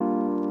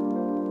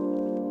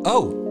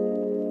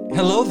Oh,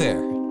 hello there,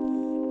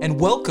 and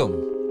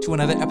welcome to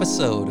another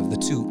episode of the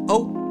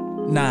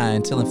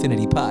 209 Till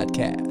Infinity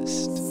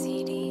podcast.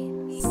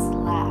 CD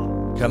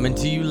Slap. Coming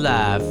to you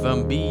live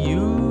from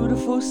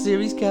beautiful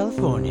Ceres,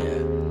 California,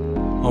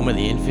 home of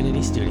the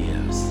Infinity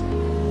Studios.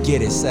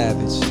 Get it,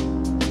 Savage.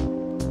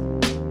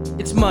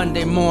 It's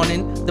Monday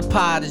morning, the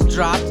pod is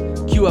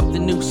dropped. Cue up the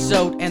new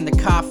soda and the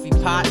coffee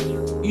pot.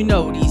 You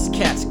know these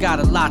cats got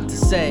a lot to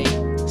say.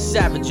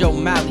 Savage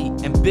O'Malley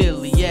and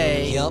Billy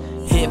A. Yup.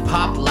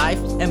 Hip-hop life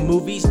and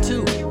movies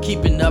too.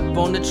 Keeping up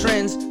on the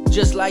trends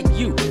just like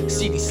you.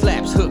 CD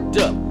Slap's hooked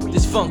up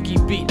this funky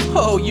beat.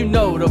 Oh, you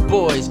know the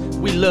boys,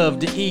 we love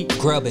to eat.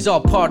 Grub it. It's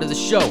all part of the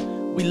show.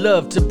 We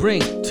love to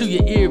bring to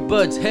your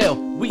earbuds, hell,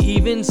 we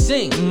even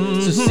sing.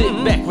 So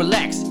sit back,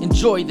 relax,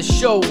 enjoy the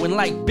show. And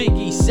like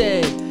Biggie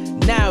said,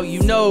 now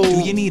you know.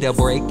 Do you need a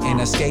break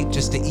and escape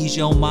just to ease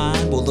your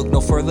mind? Well, look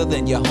no further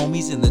than your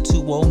homies in the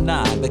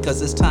 209,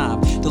 because it's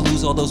time to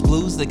lose all those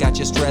blues that got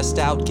you stressed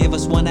out. Give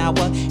us 1 hour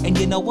and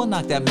you know we'll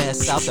knock that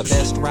mess out. The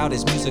best route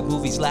is music,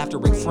 movies, laughter,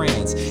 and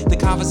friends. The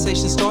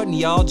conversation's starting,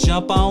 y'all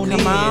jump on Come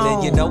in. on.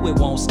 And you know it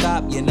won't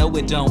stop, you know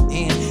it don't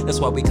end.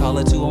 That's why we call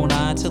it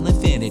 209 till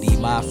infinity,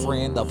 my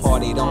friend. The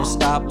party don't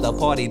stop, the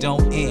party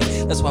don't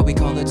end. That's why we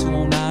call it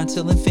 209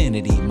 till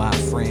infinity, my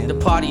friend. The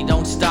party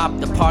don't stop,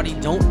 the party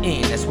don't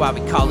end. That's why we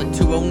call it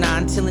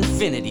 209 till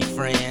infinity,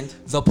 friend.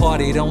 The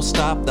party don't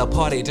stop, the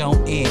party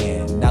don't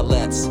end. Now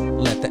let's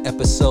let the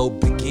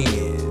episode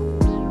begin.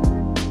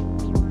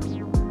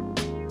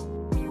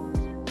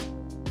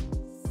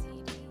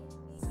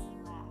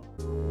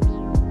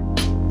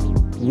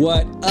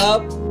 What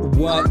up,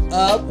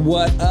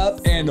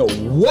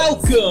 and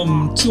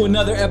welcome to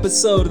another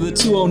episode of the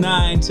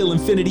 209 Till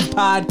Infinity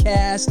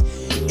podcast.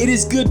 It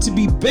is good to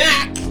be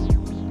back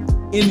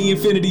in the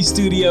Infinity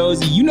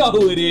Studios. You know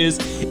who it is.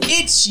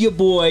 It's your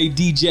boy,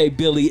 DJ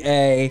Billy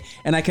A.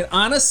 And I can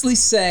honestly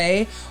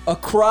say,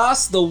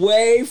 across the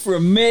way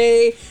from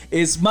me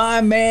is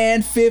my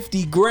man,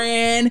 50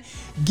 Grand.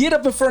 Get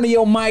up in front of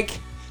your mic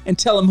and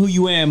tell him who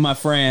you am, my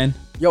friend.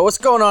 Yo, what's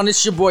going on?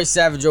 It's your boy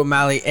Savage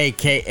O'Malley,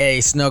 a.k.a.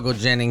 Snuggle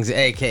Jennings,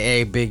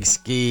 a.k.a. Big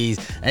Skis,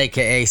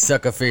 a.k.a.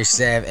 Suckerfish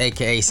Sav,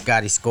 a.k.a.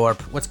 Scotty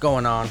Scorp. What's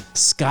going on?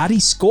 Scotty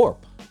Scorp.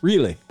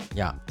 Really?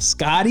 Yeah.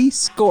 Scotty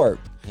Scorp.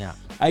 Yeah.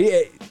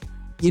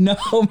 You know,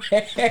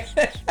 man,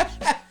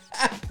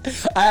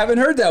 I haven't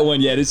heard that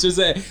one yet. It's just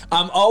that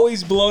I'm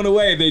always blown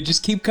away. They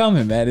just keep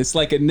coming, man. It's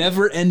like a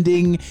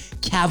never-ending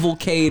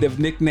cavalcade of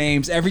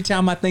nicknames. Every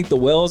time I think the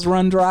wells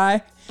run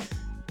dry,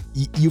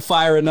 you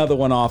fire another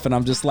one off, and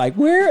I'm just like,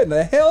 where in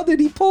the hell did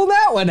he pull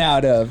that one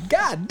out of?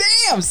 God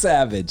damn,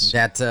 Savage.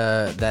 That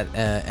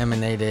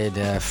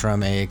emanated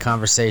from a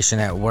conversation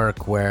at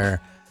work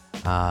where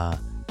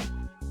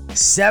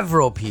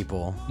several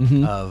people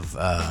of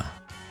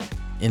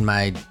in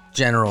my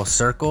general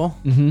circle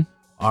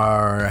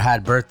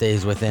had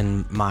birthdays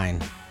within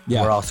mine.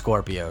 Yeah. We're all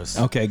Scorpios.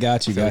 Okay,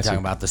 got you, So we're talking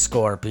about the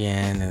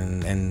scorpion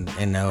and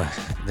you know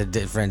the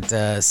different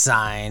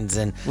signs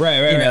and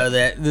Right, you know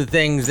the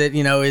things that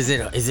you know is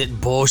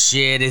it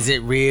bullshit, is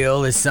it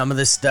real, is some of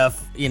the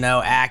stuff you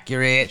know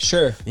accurate?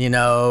 Sure. You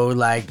know,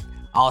 like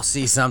I'll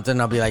see something,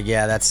 I'll be like,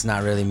 yeah, that's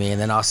not really me,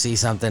 and then I'll see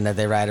something that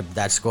they write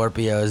that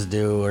Scorpios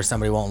do or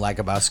somebody won't like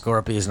about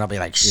Scorpios, and I'll be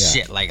like,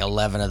 shit, like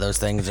 11 of those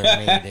things are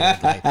me,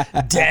 dude,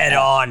 like dead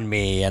on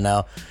me, you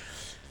know.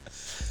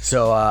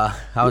 So I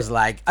was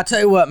like, I'll tell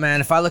you what, man,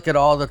 if I look at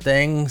all the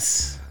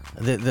things,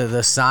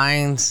 the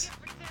signs,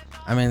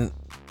 I mean,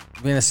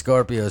 being a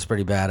Scorpio is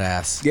pretty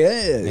badass. Yeah,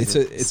 it's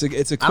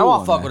a cool I don't want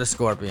one, to fuck man. with a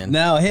scorpion.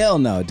 No, hell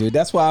no, dude.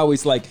 That's why I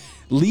always like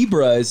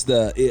Libra is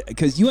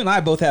because you and I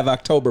both have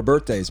October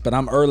birthdays, but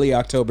I'm early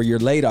October, you're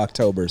late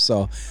October,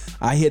 so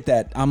I hit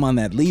that. I'm on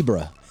that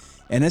Libra,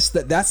 and that's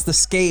the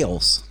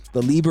scales.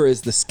 The Libra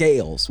is the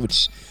scales,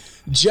 which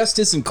just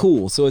isn't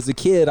cool. So as a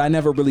kid, I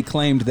never really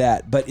claimed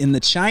that, but in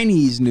the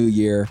Chinese New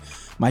Year,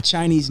 my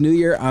Chinese New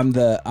Year, I'm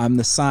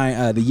the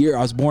sign. The year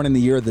I was born in the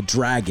year of the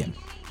dragon.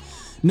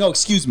 No,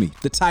 excuse me,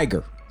 the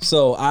tiger.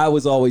 So I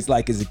was always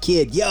like, as a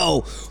kid,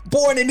 yo,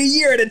 born in the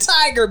year of the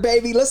tiger,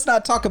 baby. Let's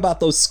not talk about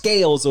those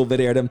scales over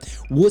there, them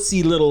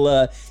wussy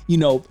little,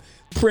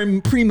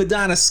 prima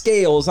donna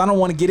scales. I don't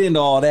want to get into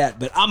all that,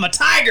 but I'm a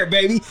tiger,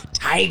 baby.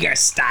 Tiger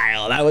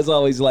style. I was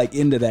always like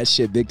into that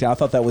shit big time. I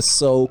thought that was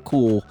so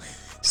cool.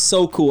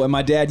 So cool. And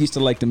my dad used to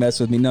like to mess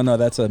with me. No,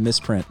 that's a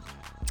misprint.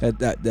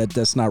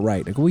 That's not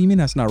right. Like, what do you mean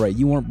that's not right?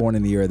 You weren't born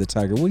in the year of the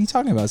tiger. What are you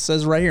talking about? It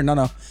says right here.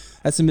 No,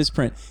 that's a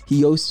misprint. He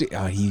used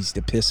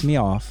to piss me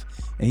off,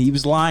 and he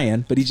was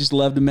lying, but he just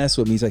loved to mess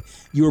with me. He's like,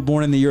 you were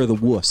born in the year of the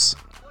wuss.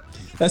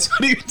 That's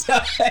what he would tell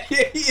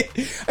me.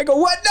 I go,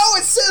 what? No,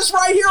 it says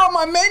right here on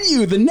my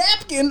menu, the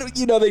napkin.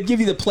 You know, they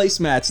give you the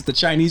placemats at the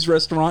Chinese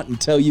restaurant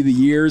and tell you the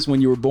years when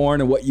you were born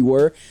and what you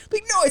were.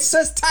 Like, no, it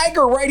says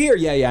tiger right here.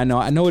 Yeah, I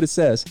know what it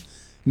says.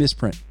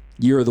 Misprint.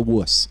 Year of the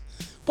wuss.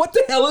 What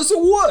the hell is a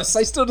wuss?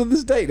 I still to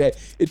this day,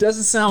 it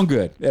doesn't sound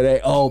good.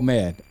 Oh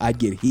man, I'd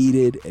get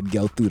heated and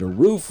go through the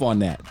roof on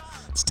that.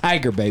 It's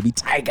tiger, baby,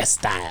 tiger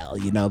style,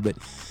 you know. But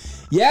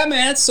yeah,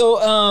 man.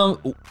 So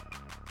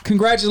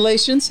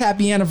congratulations.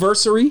 Happy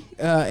anniversary.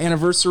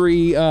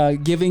 Anniversary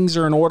givings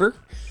are in order.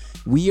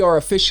 We are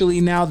officially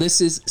now,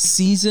 this is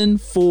season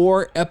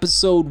 4,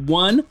 episode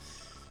 1.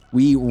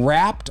 We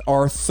wrapped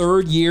our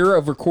 3rd year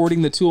of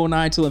recording the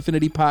 209 Till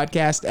Infinity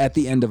podcast at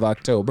the end of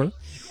October.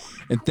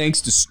 And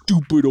thanks to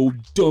stupid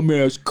old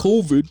dumbass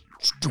COVID,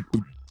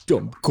 stupid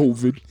dumb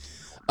COVID,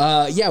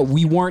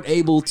 we weren't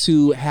able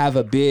to have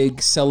a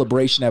big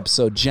celebration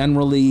episode.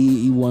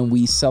 Generally, when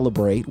we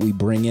celebrate, we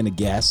bring in a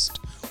guest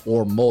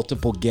or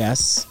multiple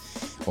guests,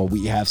 or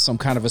we have some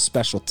kind of a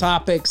special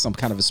topic, some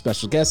kind of a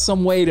special guest,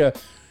 some way to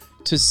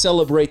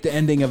celebrate the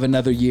ending of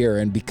another year.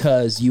 And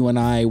because you and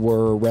I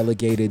were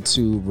relegated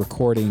to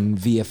recording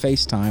via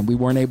FaceTime, we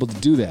weren't able to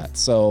do that.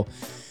 So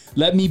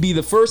let me be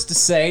the first to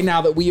say,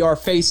 now that we are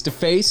face to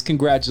face,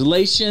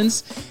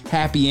 congratulations,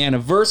 happy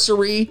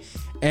anniversary.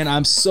 And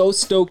I'm so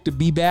stoked to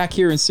be back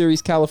here in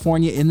Ceres,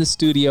 California in the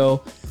studio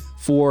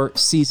for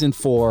season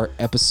 4,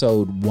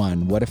 episode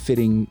 1. What a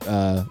fitting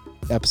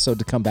episode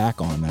to come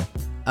back on, man.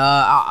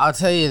 I'll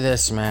tell you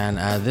this, man.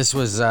 This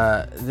was.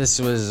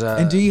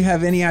 And do you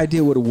have any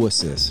idea what a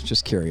wuss is?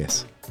 Just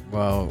curious.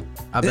 Well,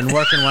 I've been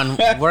working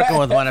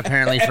with one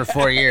apparently for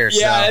 4 years.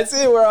 Yeah, so. that's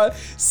it. We're on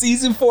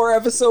season 4,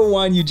 episode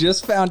 1.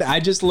 I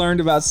just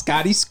learned about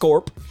Scotty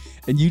Scorp,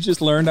 and you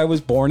just learned I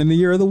was born in the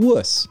year of the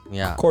wuss.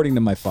 Yeah. According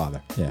to my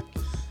father. Yeah.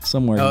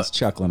 Somewhere he's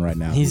chuckling right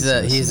now. He's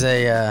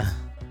a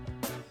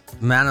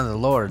man of the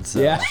Lord. So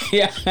yeah.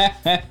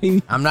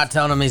 I'm not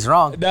telling him he's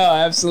wrong. No,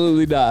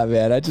 absolutely not,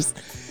 man. It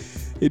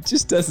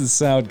just doesn't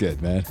sound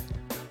good, man.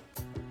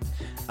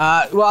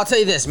 Well, I'll tell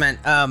you this, man.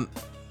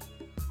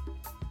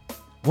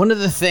 One of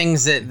the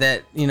things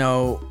that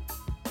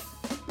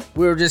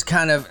we were just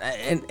kind of,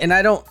 and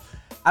I don't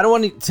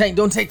want to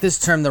don't take this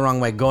term the wrong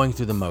way, going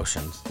through the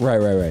motions.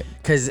 Right.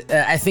 Because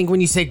I think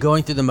when you say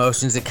going through the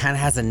motions, it kind of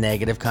has a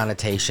negative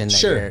connotation.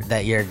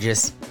 That you're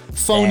just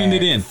phoning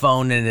it in,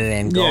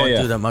 going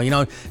through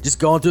them. Just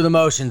going through the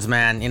motions,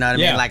 man. You know what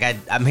I mean? Like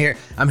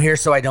I'm here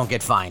so I don't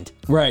get fined.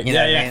 Right. You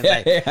know what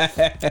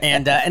I mean?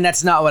 And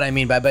that's not what I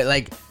mean by, but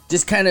like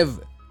just kind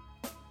of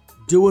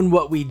doing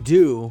what we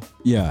do.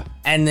 Yeah.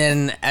 And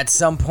then at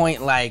some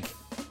point, like,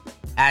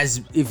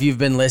 as if you've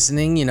been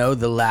listening,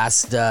 the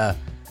last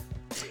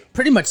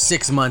pretty much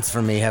 6 months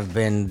for me have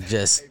been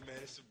just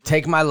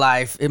take my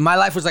life. My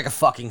life was like a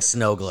fucking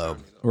snow globe.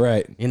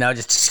 Right.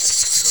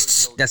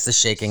 Just that's the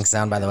shaking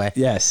sound, by the way.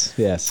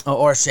 Yes.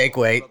 Or shake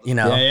weight,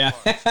 Yeah.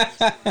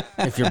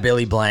 If you're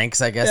Billy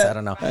Blanks, I guess. Yeah, I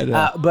don't know. I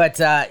know. But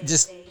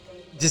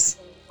just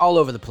all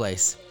over the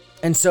place.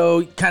 And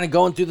so kind of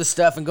going through the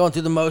stuff and going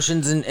through the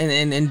motions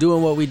and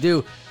doing what we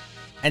do.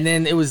 And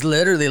then it was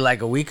literally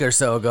like a week or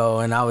so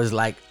ago, and I was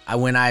like,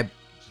 when I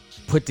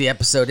put the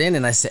episode in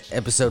and I said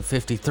episode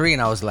 53,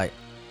 and I was like,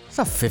 it's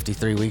not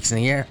 53 weeks in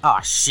a year. Oh,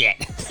 shit.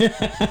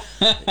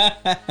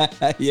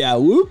 Yeah,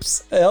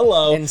 whoops.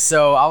 Hello. And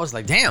so I was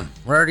like, damn,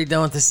 we're already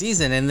done with the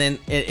season. And then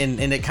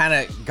it kind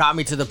of got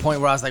me to the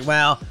point where I was like,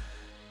 well,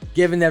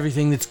 given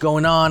everything that's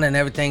going on and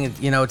everything,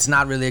 it's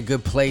not really a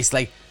good place.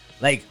 Like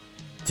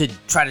to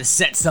try to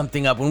set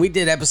something up. When we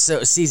did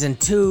season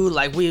 2,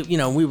 like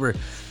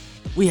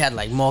we had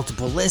like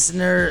multiple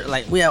listeners.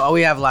 Like we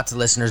have lots of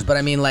listeners, but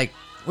I mean, like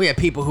we had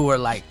people who were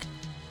like,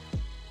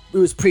 it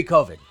was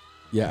pre-COVID.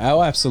 Yeah.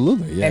 Oh,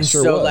 absolutely. Yeah. And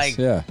sure so was. like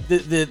yeah.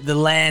 the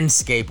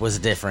landscape was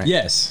different.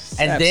 Yes.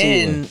 And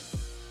absolutely. then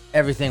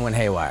everything went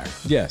haywire.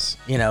 Yes.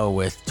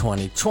 With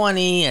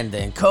 2020 and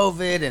then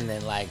COVID, and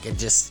then like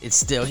it's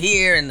still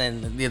here, and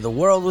then the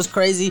world was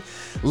crazy.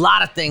 A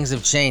lot of things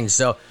have changed.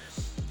 So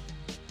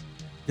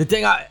the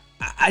thing I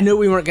knew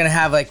we weren't gonna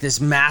have like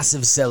this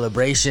massive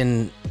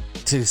celebration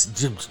to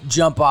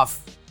jump off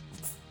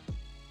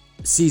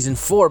season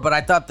 4, but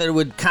I thought that it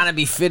would kind of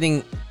be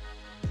fitting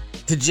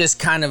to just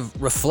kind of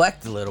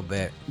reflect a little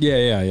bit.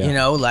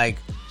 Yeah. Like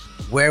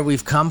where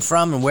we've come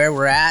from and where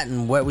we're at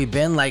and what we've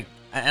been like.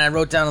 And I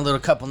wrote down a little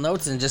couple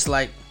notes, and just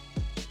like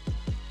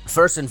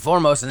first and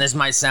foremost, and this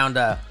might sound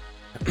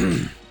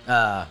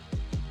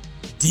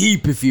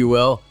deep, if you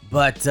will,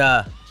 but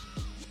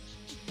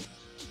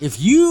if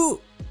you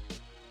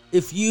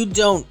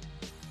don't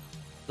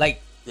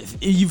like, if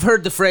you've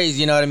heard the phrase,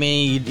 you know what I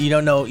mean, you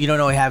don't know you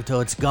have till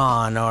it's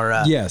gone,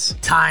 or yes,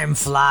 time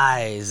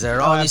flies,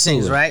 or all these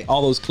things, right?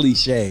 All those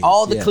cliches.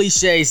 All the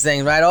cliches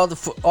things, right? All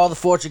the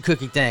fortune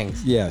cookie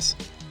things. Yes.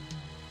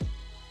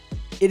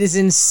 It is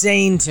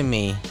insane to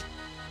me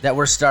that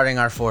we're starting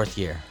our 4th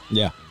year.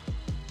 Yeah.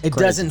 It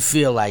Crazy. doesn't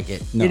feel like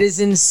it. No. It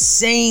is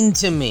insane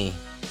to me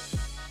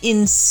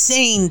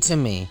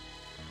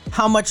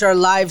how much our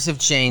lives have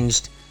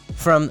changed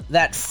from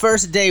that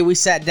first day we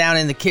sat down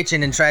in the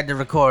kitchen and tried to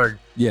record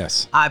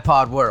Yes.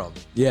 iPod World.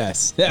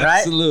 Yes. Right?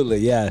 Absolutely.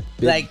 Yeah.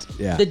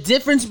 The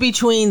difference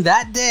between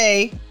that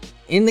day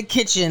in the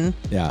kitchen,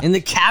 in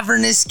the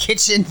cavernous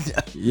kitchen,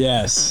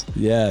 Yes.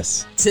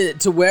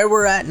 to where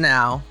we're at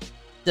now,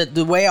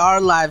 the way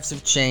our lives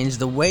have changed,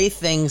 the way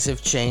things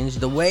have changed,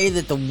 the way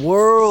that the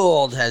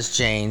world has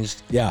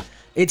changed. Yeah.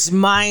 It's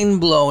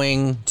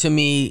mind-blowing to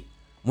me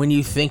when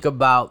you think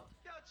about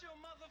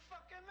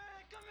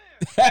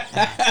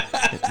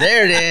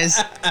There it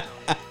is.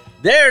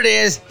 There it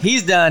is.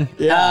 He's done.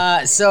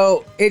 Yeah.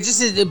 So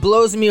it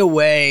blows me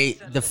away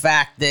the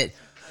fact that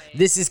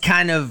this is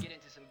kind of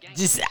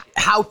just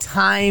how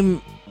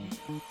time.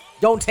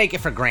 Don't take it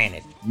for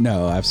granted.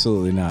 No,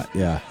 absolutely not.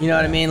 Yeah. You know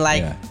what I mean?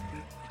 Like yeah.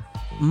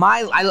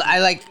 I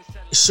like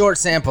short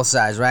sample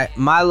size, right?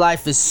 My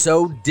life is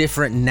so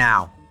different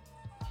now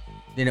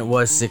than it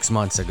was 6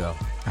 months ago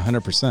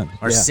 100%.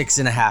 or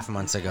 6.5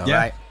 months ago, Yeah.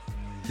 right?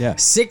 Yeah.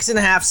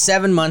 6.5,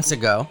 7 months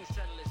ago,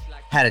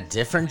 had a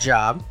different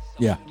job,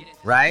 Yeah.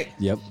 right?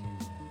 Yep.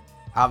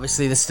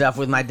 Obviously the stuff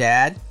with my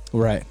dad,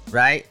 Right.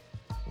 right?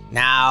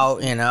 Now,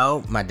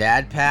 my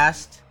dad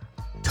passed,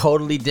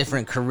 totally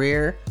different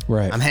career.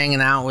 Right. I'm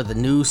hanging out with a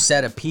new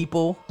set of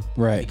people.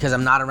 Right. Because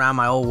I'm not around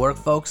my old work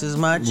folks as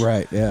much.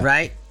 Right, yeah.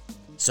 Right?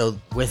 So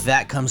with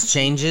that comes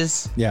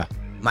changes. Yeah.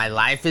 My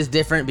life is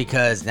different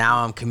because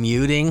now I'm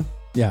commuting,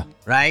 Yeah.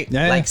 right?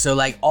 Yeah, Like yeah. so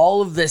like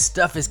all of this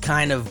stuff is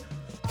kind of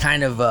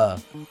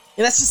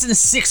that's just in a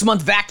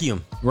 6-month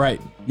vacuum.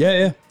 Right. Yeah.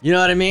 Yeah. You know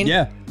what I mean?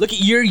 Yeah. Look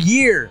at your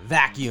year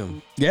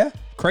vacuum. Yeah.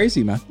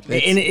 Crazy, man.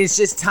 And it's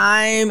just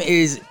time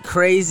is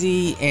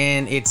crazy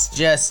and it's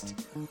just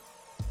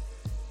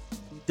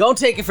don't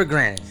take it for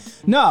granted.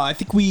 No, I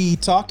think we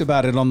talked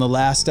about it on the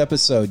last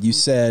episode. You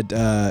said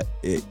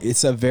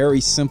it's a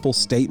very simple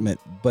statement,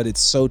 but it's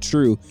so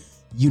true.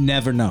 You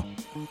never know.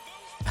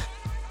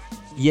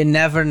 You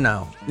never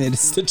know. And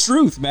it's the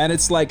truth, man.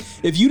 It's like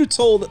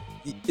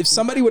if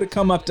somebody would have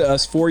come up to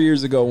us 4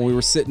 years ago when we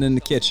were sitting in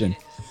the kitchen,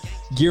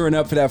 gearing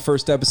up for that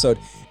first episode,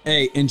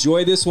 hey,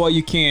 enjoy this while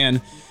you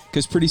can,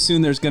 because pretty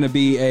soon there's going to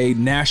be a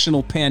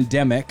national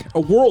pandemic, a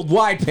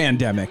worldwide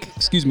pandemic,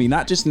 excuse me,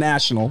 not just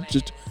national,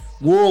 just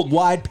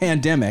worldwide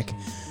pandemic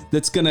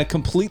that's going to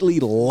completely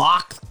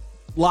lock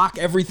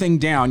everything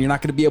down. You're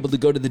not going to be able to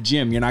go to the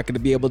gym. You're not going to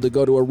be able to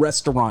go to a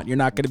restaurant. You're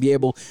not going to be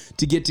able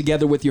to get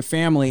together with your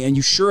family. And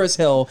you sure as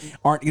hell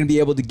aren't going to be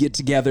able to get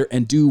together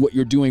and do what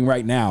you're doing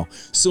right now.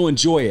 So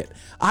enjoy it.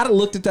 I'd have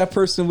looked at that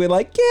person and been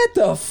like, get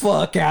the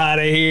fuck out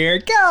of here.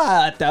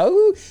 God,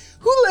 who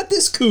let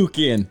this kook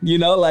in?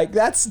 Like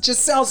that's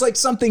just sounds like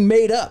something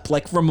made up,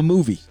 like from a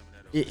movie.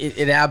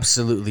 It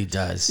absolutely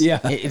does.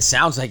 Yeah. It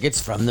sounds like it's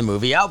from the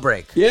movie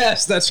Outbreak.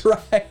 Yes, that's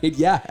right.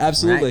 Yeah,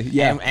 absolutely. Right?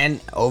 Yeah. And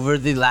over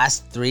the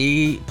last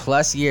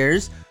 3+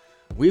 years,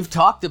 we've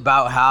talked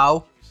about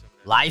how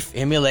life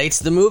emulates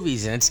the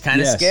movies, and it's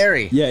kind of Yes.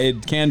 scary. Yeah,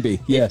 it can be.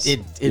 Yes.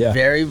 It Yeah.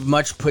 very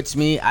much puts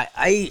me.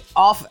 I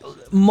off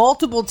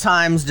multiple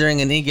times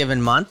during any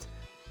given month.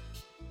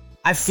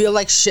 I feel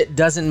like shit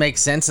doesn't make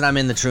sense, and I'm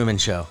in the Truman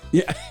Show.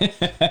 Yeah.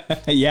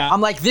 Yeah. I'm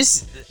like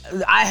this.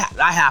 I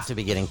have to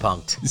be getting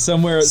punked.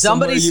 Somewhere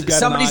you've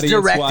got an audience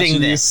directing watching you.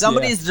 this.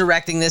 Somebody's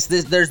directing this.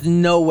 There's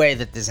no way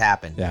that this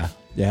happened. Yeah.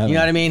 Yeah. You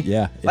know what I mean?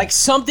 Yeah. Like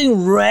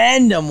something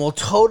random will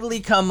totally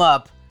come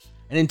up,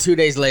 and then 2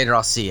 days later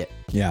I'll see it,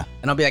 Yeah.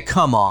 and I'll be like,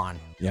 "Come on,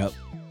 Yep.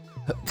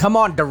 come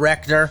on,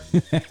 director!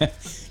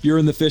 You're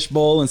in the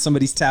fishbowl and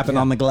somebody's tapping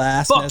on the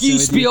glass. Fuck messing you,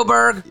 with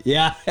Spielberg!"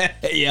 Yeah.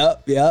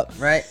 Yep.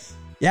 Right?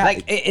 Yeah.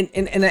 Like,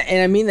 and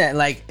I mean that,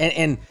 like,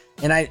 and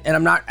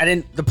I'm not. I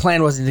didn't. The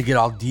plan wasn't to get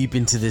all deep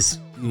into this,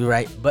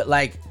 right? But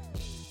like,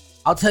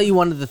 I'll tell you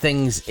one of the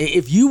things.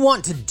 If you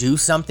want to do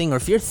something, or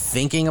if you're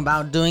thinking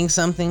about doing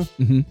something,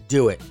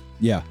 do it,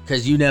 Yeah.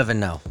 because you never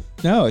know.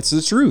 No, it's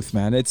the truth,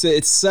 man. It's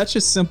such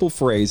a simple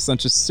phrase,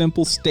 such a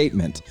simple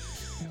statement,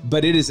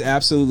 but it is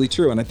absolutely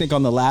true. And I think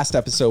on the last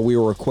episode we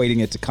were equating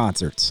it to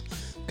concerts,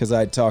 because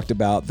I talked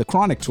about the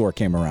Chronic tour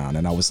came around,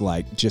 and I was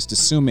like, just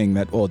assuming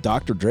that, well,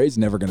 Dr. Dre's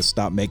never going to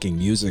stop making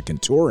music and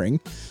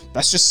touring.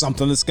 That's just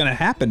something that's going to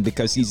happen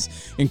because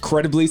he's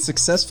incredibly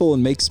successful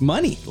and makes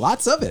money,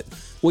 lots of it.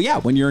 Well, yeah,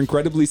 when you're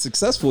incredibly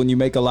successful and you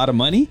make a lot of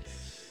money,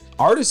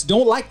 artists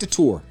don't like to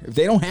tour. If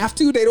they don't have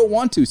to, they don't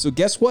want to. So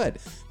guess what?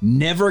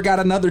 Never got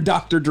another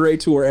Dr. Dre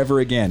tour ever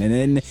again. And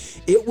then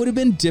it would have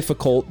been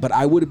difficult, but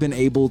I would have been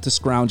able to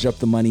scrounge up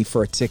the money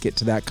for a ticket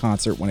to that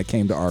concert when it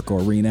came to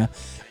Arco Arena.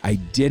 I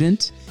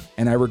didn't,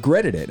 and I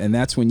regretted it. And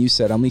that's when you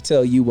said, let me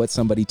tell you what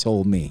somebody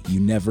told me. You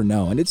never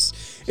know. And it's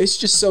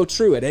just so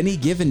true. At any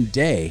given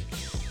day,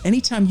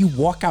 anytime you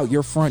walk out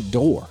your front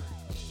door,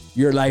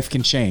 your life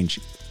can change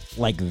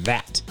like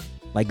that.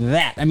 Like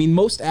that. I mean,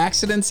 most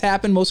accidents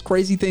happen, most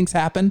crazy things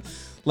happen,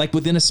 like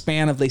within a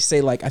span of, they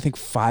say, like, I think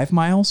 5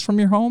 miles from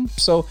your home.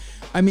 So,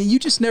 I mean, you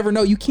just never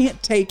know. You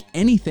can't take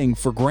anything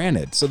for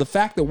granted. So the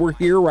fact that we're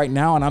here right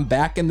now and I'm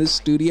back in this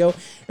studio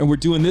and we're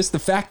doing this, the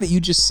fact that you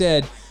just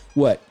said,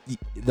 what,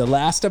 the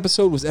last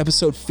episode was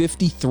episode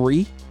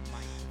 53?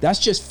 That's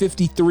just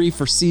 53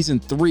 for season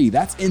 3.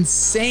 That's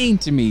insane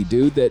to me,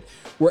 dude, that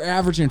we're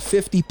averaging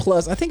 50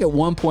 plus. I think at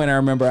one point I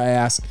remember I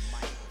asked,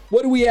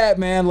 what are we at,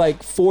 man?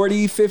 Like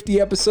 40, 50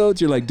 episodes?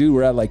 You're like, dude,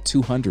 we're at like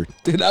 200.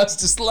 Dude, I was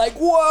just like,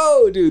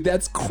 whoa, dude,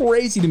 that's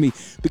crazy to me.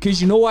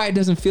 Because you know why it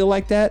doesn't feel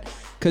like that?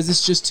 Because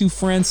it's just two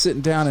friends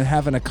sitting down and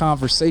having a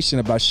conversation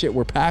about shit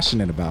we're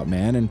passionate about,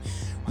 man. And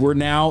we're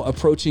now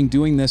approaching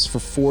doing this for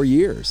 4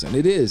 years. And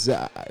it is,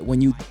 when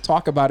you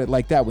talk about it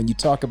like that, when you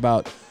talk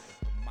about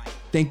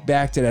think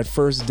back to that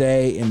first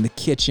day in the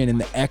kitchen, in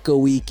the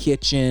echoey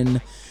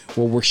kitchen,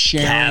 where we're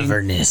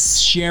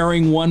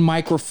sharing one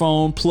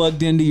microphone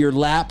plugged into your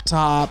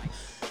laptop.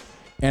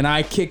 And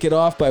I kick it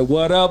off by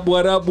what up,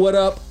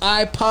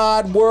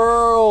 iPod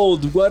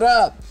world, what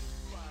up?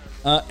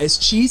 As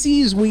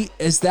cheesy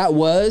as that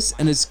was,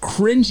 and as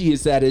cringy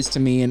as that is to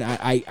me, and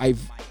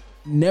I've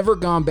never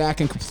gone back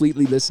and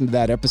completely listened to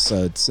that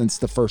episode since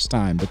the first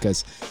time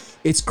because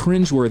it's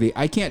cringeworthy.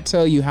 I can't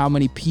tell you how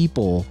many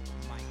people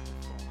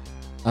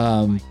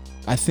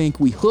I think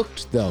we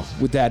hooked, though,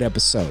 with that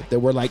episode. That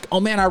were like, oh,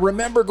 man, I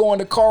remember going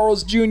to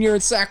Carl's Jr. in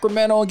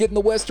Sacramento and getting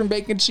the Western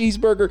Bacon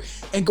Cheeseburger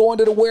and going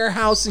to the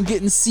warehouse and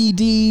getting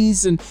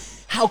CDs and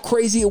how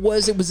crazy it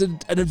was. It was an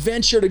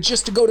adventure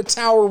to go to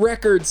Tower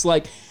Records.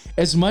 Like,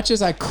 as much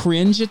as I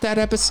cringe at that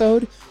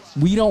episode,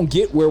 we don't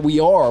get where we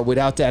are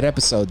without that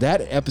episode.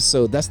 That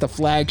episode, that's the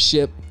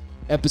flagship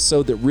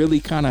episode that really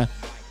kind of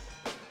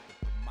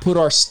put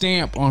our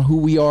stamp on who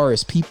we are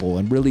as people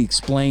and really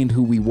explained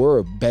who we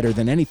were better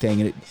than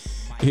anything. And it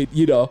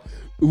you know,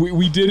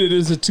 we did it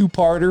as a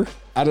two-parter.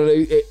 I don't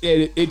know.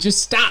 It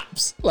just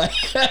stops. Like,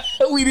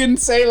 we didn't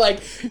say, like,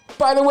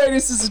 by the way,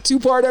 this is a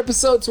two-part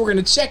episode, so we're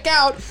going to check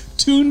out,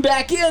 tune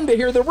back in to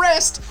hear the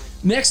rest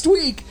next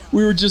week.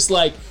 We were just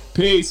like,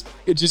 peace.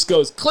 It just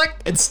goes click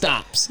and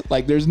stops.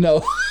 Like, there's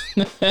no.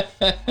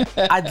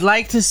 I'd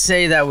like to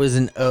say that was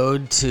an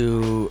ode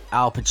to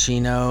Al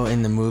Pacino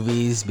in the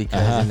movies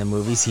because in the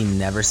movies he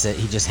never said,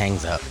 he just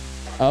hangs up.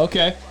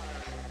 Okay.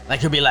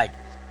 Like, he'll be like,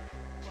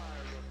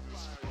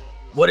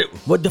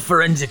 what'd the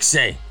forensics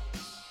say?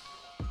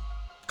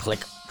 Click.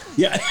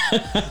 Yeah.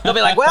 They'll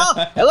be like,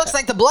 well, it looks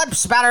like the blood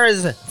spatter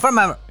is from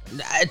a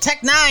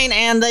Tech 9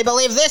 and they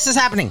believe this is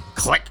happening.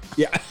 Click.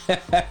 Yeah.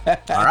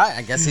 All right,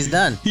 I guess he's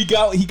done. He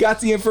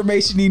got the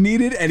information he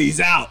needed and he's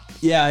out.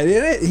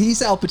 Yeah,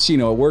 he's Al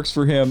Pacino. It works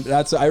for him.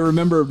 I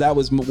remember that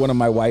was one of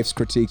my wife's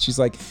critiques. She's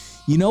like,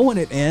 you know, when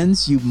it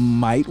ends, you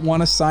might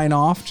want to sign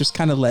off. Just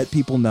kind of let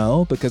people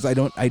know because I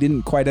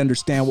didn't quite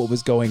understand what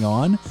was going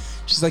on.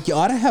 She's like, you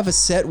ought to have a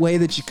set way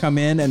that you come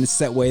in and a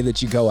set way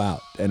that you go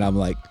out. And I'm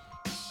like,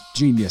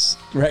 genius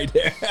right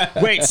there.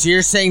 Wait, so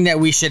you're saying that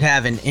we should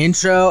have an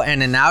intro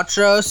and an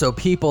outro so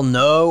people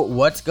know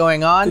what's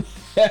going on?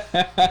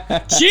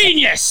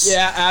 Genius!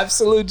 Yeah,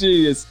 absolute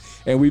genius.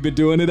 And we've been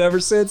doing it ever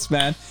since,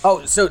 man.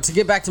 Oh, so to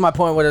get back to my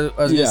point, what I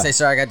was going to say,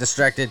 sorry, I got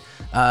distracted.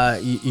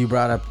 You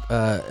brought up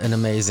an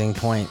amazing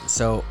point.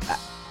 So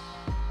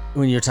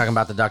when you're talking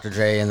about the Dr.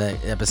 Dre and the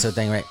episode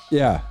thing, right?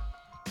 Yeah.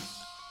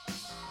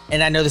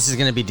 And I know this is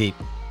going to be deep.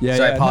 Yeah,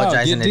 so I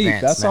apologize in deep.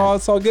 advance. That's all.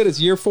 It's all good. It's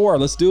year 4.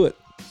 Let's do it.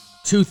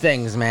 2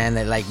 things, man,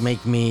 that like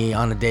make me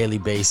on a daily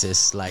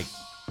basis. Like,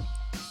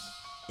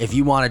 if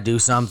you want to do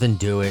something,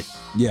 do it.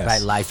 Yes.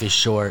 Right? Life is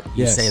short.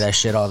 You say that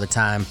shit all the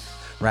time.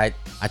 Right?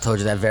 I told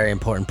you that very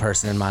important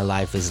person in my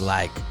life is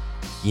like,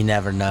 you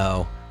never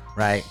know.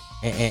 Right?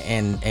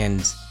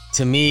 And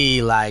to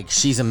me, like,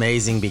 she's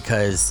amazing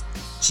because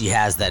she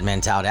has that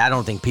mentality. I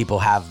don't think people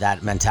have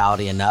that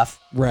mentality enough.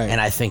 Right. And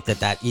I think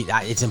that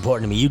it's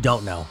important to me. You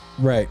don't know.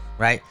 Right.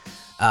 Right?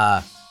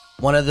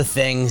 One of the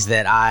things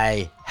that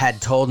I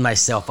had told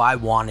myself I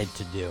wanted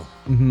to do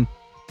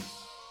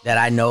that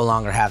I no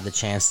longer have the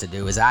chance to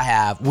do is I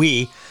have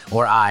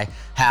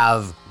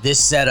this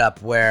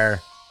setup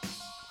where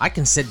I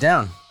can sit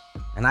down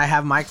and I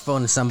have a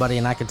microphone to somebody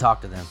and I can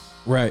talk to them.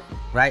 Right.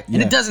 Right? Yeah.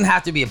 And it doesn't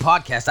have to be a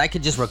podcast. I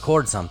could just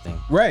record something.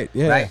 Right.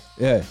 Yeah. Right?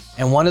 Yeah.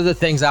 And one of the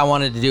things I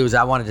wanted to do is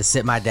I wanted to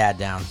sit my dad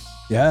down.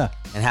 Yeah.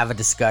 And have a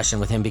discussion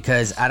with him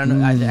because I don't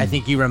know. I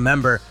think you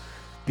remember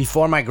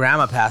before my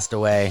grandma passed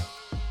away,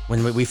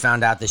 when we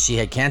found out that she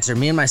had cancer,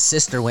 me and my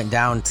sister went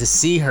down to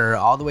see her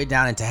all the way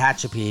down in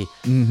Tehachapi,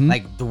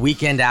 like the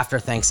weekend after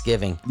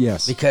Thanksgiving.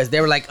 Yes. Because they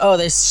were like, oh,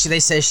 they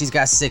say she's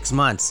got 6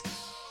 months.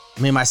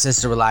 Me and my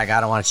sister were like, I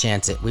don't want to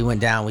chance it. We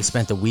went down. We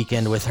spent the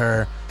weekend with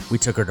her. We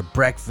took her to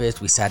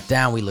breakfast. We sat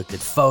down. We looked at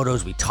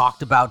photos. We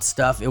talked about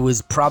stuff. It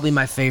was probably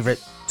my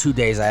favorite 2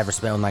 days I ever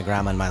spent with my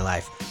grandma in my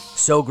life.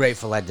 So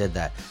grateful I did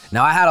that.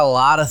 Now, I had a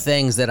lot of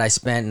things that I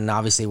spent, and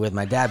obviously with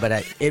my dad,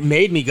 but it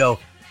made me go,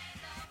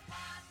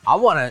 I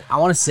want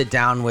to sit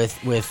down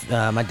with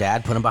my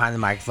dad, put him behind the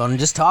microphone, and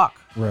just talk.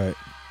 Right.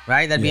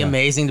 Right? That'd be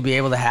amazing to be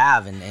able to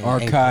have and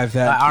archive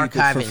that,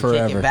 archive keep it for and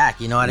forever. kick it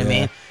back. You know what I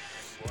mean?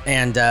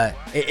 And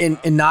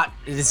not,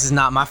 this is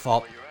not my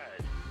fault.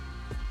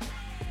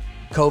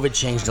 COVID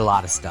changed a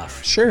lot of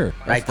stuff. Sure.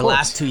 Right? The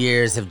last 2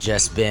 years have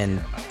just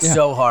been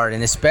so hard,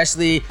 and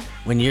especially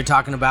when you're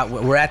talking about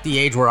we're at the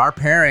age where our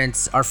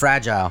parents are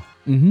fragile,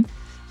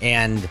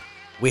 and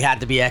we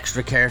had to be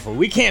extra careful.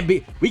 We can't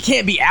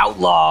be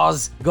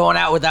outlaws going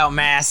out without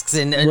masks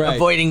and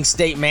avoiding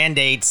state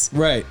mandates.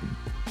 Right.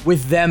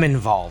 With them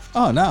involved.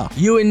 Oh no.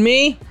 You and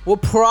me will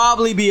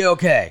probably be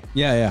okay.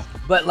 Yeah.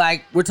 But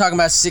like we're talking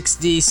about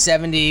 60,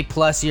 70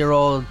 plus year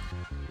old,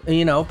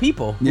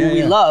 people who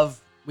we love.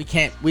 We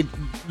can't.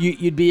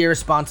 You'd be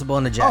irresponsible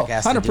and a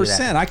jackass.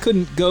 100%. I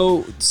couldn't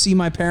go see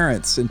my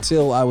parents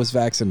until I was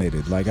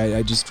vaccinated. Like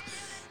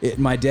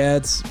my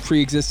dad's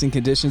pre-existing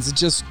conditions. It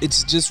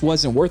just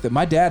wasn't worth it.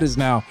 My dad is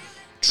now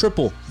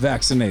triple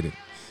vaccinated.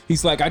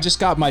 He's like, I just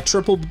got my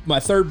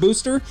third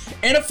booster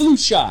and a flu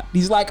shot.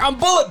 He's like, I'm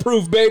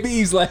bulletproof, baby.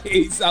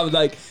 I was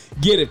like,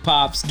 get it,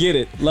 Pops, get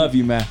it. Love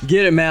you, man.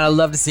 Get it, man. I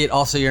love to see it.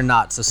 Also, you're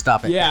not, so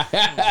stop it. Yeah.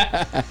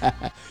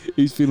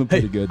 He's feeling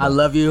pretty good. I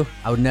love you.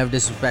 I would never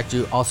disrespect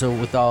you. Also,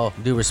 with all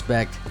due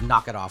respect,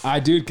 knock it off.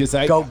 Because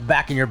I Go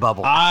back in your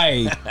bubble.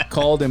 I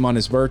called him on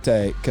his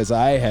birthday because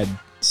I had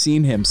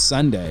seen him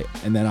Sunday,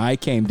 and then I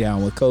came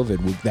down with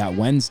COVID that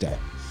Wednesday.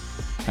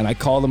 And I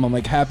called him. I'm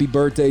like, happy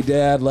birthday,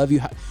 Dad. Love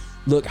you.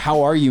 Look,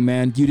 how are you,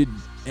 man? Did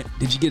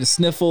you get a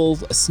sniffle,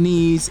 a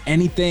sneeze,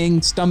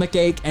 anything, stomach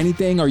ache,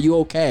 anything? Are you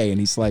okay? And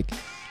he's like,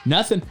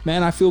 nothing,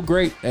 man. I feel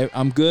great.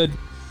 I'm good.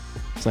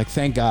 It's like,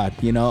 thank God.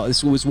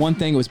 This was one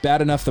thing. It was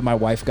bad enough that my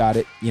wife got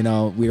it. We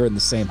were in the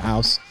same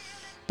house.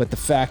 But the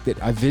fact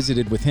that I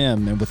visited with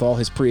him and with all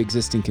his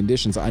pre-existing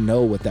conditions, I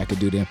know what that could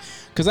do to him.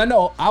 Because I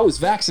know I was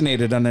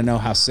vaccinated and I know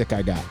how sick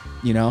I got,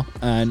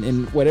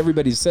 And what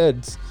everybody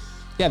said,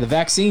 yeah, the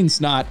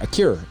vaccine's not a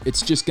cure.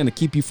 It's just going to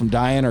keep you from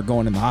dying or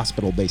going in the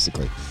hospital,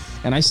 basically.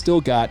 And I still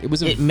got,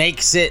 it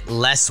makes it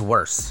less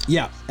worse.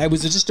 Yeah, it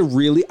was just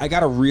I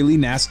got a really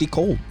nasty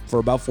cold for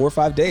about 4 or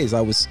 5 days.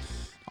 I was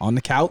on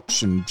the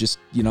couch and just,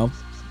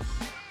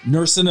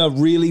 nursing a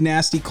really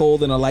nasty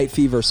cold and a light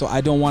fever. So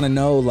I don't want to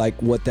know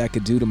what that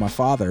could do to my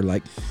father.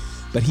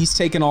 But he's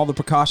taking all the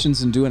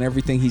precautions and doing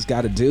everything he's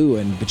got to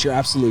do. But you're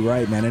absolutely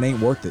right, man. It ain't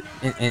worth it.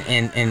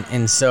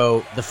 And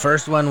so the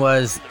first one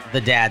was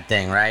the dad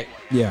thing, right?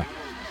 Yeah.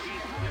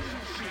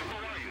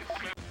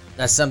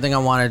 That's something I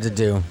wanted to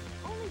do.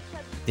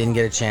 Didn't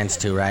get a chance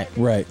to, right?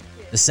 Right.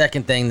 The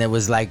second thing that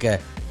was like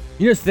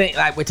we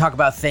talk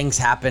about things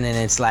happen and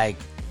it's like,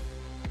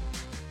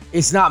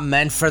 it's not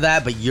meant for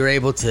that, but you're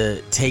able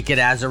to take it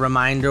as a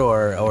reminder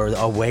or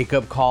a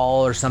wake-up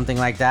call or something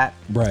like that.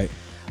 Right.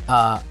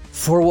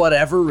 For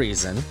whatever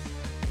reason,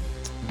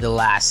 the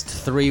last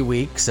 3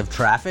 weeks of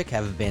traffic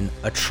have been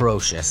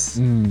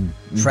atrocious.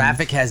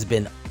 Traffic has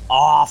been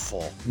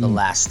awful the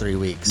last 3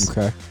 weeks.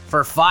 Okay.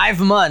 For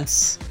 5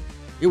 months,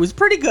 it was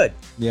pretty good.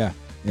 Yeah.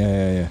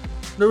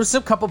 There was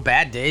a couple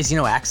bad days,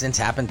 accidents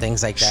happen,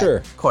 things like that. Sure.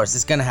 Of course,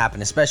 it's going to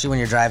happen, especially when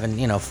you're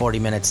driving, 40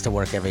 minutes to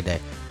work every day.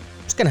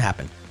 It's going to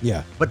happen.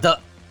 Yeah.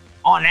 But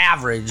on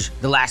average,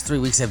 the last 3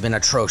 weeks have been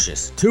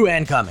atrocious. To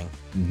and coming.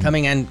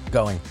 Coming and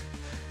going.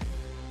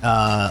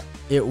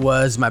 It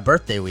was my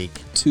birthday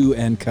week. To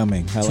and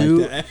coming. I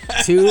like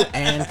that. To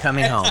and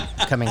coming home.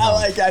 Coming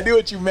home. I knew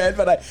what you meant,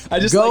 but I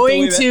just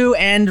going like the way to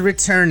and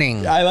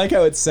returning. I like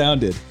how it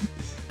sounded.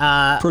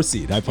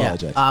 Proceed. I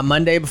apologize. Yeah.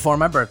 Monday before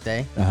my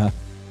birthday.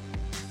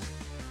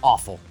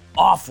 Awful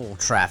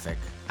traffic.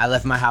 I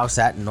left my house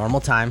at normal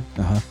time.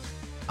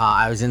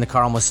 I was in the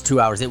car almost 2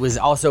 hours. It was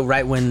also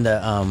right when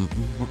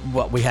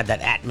we had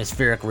that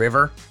atmospheric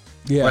river.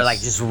 Yes. Where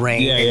just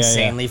rained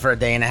insanely for a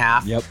day and a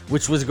half. Yep.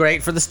 Which was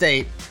great for the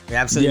state. We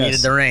absolutely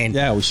needed the rain.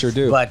 Yeah, we sure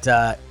do. But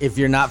if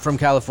you're not from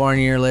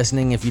California, you're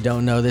listening. If you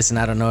don't know this, and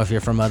I don't know if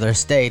you're from other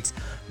states,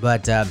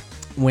 but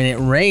when it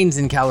rains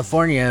in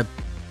California,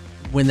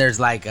 when there's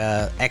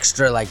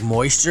extra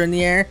moisture in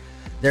the air,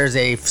 there's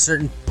a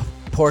certain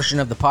portion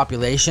of the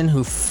population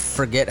who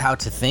forget how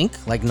to think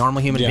like normal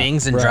human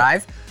beings and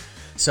drive.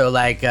 So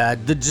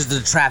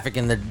the traffic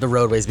and the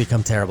roadways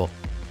become terrible.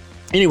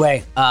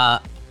 Anyway,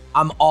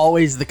 I'm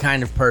always the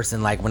kind of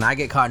person, when I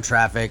get caught in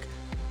traffic,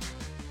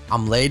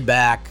 I'm laid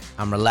back,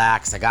 I'm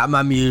relaxed, I got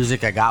my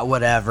music, I got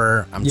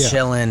whatever, I'm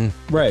chilling.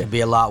 Right. It could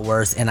be a lot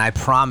worse. And I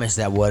promise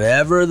that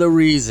whatever the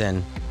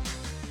reason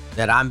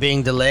that I'm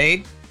being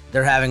delayed,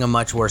 they're having a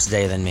much worse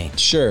day than me.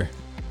 Sure.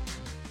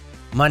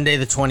 Monday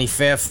the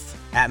 25th,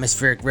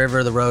 atmospheric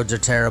river, the roads are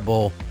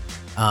terrible.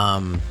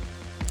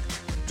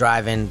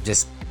 Driving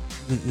just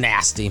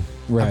nasty.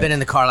 Right. I've been in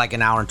the car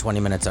an hour and 20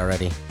 minutes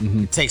already.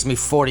 It takes me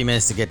 40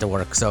 minutes to get to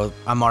work, so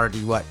I'm already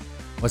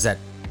what's that?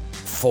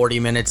 40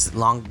 minutes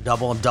long,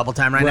 double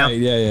time right now.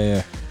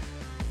 Yeah.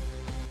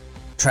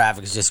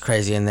 Traffic is just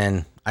crazy, and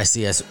then I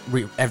see them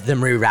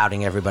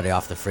rerouting everybody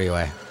off the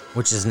freeway,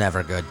 which is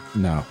never good.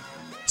 No.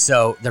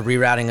 So they're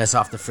rerouting us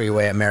off the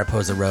freeway at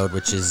Mariposa Road,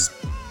 which is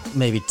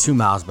maybe 2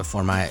 miles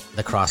before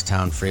the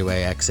crosstown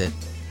freeway exit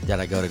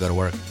that I go to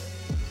work.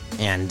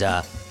 And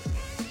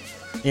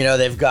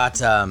they've got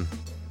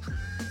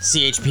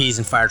CHPs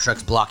and fire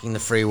trucks blocking the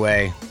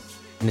freeway,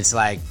 and it's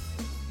I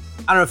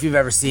don't know if you've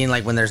ever seen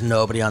when there's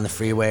nobody on the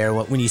freeway,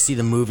 or when you see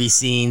the movie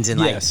scenes and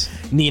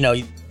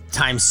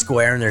Times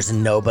Square and there's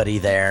nobody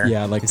there.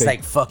 Yeah,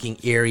 it's fucking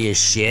eerie as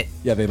shit.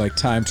 Yeah, they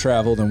time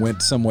traveled and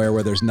went somewhere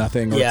where there's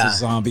nothing, or it's a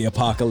zombie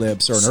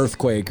apocalypse or an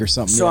earthquake or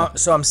something.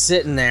 So I'm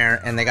sitting there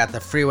and they got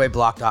the freeway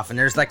blocked off, and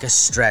there's a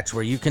stretch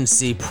where you can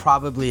see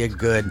probably a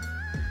good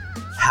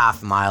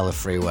half mile of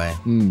freeway.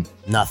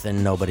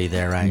 Nothing, nobody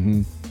there,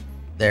 right?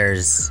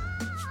 There's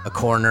a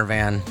coroner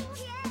van.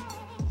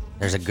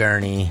 There's a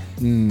gurney.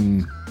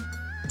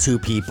 2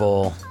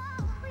 people.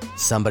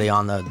 Somebody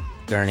on the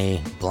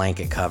gurney,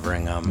 blanket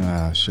covering them.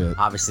 Ah, shit.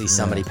 Obviously,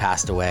 somebody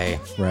passed away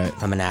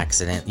from an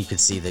accident. You could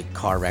see the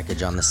car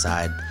wreckage on the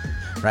side,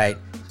 right?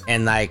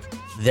 And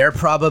they're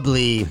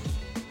probably,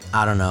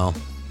 I don't know,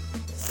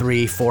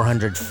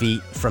 300-400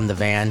 feet from the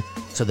van,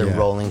 So they're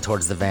rolling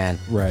towards the van.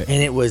 Right.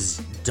 And it was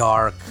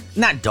dark.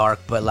 Not dark,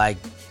 but like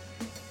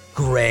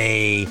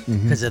gray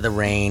because of the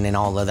rain and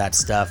all of that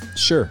stuff.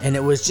 Sure. And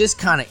it was just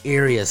kind of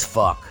eerie as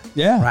fuck.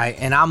 Yeah. Right.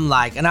 And I'm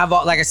like,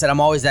 like I said, I'm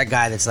always that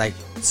guy that's like,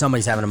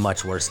 somebody's having a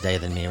much worse day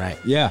than me, right?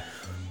 Yeah.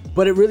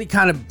 But it really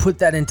kind of put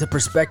that into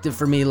perspective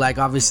for me. Like,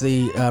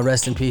 obviously,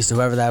 rest in peace to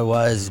whoever that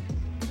was,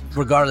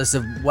 regardless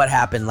of what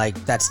happened. Like,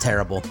 that's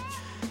terrible.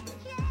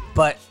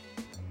 But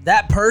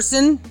that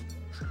person,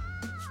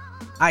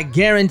 I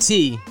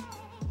guarantee,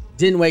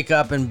 didn't wake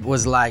up and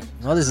was like,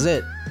 well, this is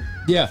it.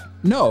 Yeah.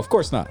 No, of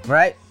course not.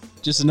 Right?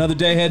 Just another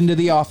day heading to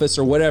the office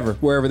or whatever,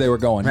 wherever they were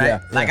going. Right.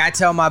 Yeah. Like, I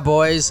tell my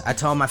boys, I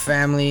tell my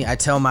family, I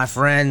tell my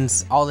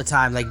friends all the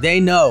time. Like, they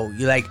know.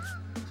 You like,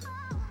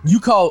 you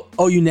call,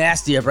 oh, you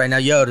nasty up right now.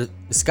 Yo, does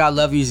Scott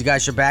love you? Has he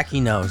got your back? He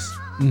knows.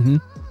 Mm-hmm.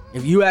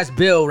 If you ask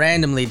Bill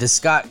randomly, does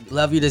Scott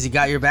love you? Does he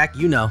got your back?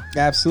 You know.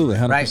 Absolutely,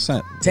 100%.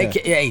 Right?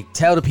 Hey,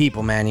 tell the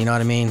people, man. You know what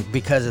I mean?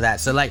 Because of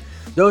that. So, like,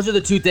 those are the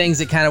two things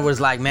that kind of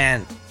was like,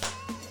 man,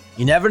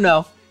 you never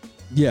know.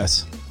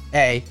 Yes.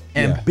 A.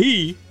 And Yeah.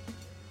 B,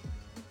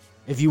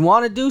 if you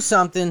want to do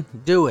something,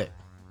 do it.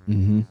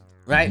 Mm-hmm.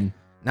 Right? Mm-hmm.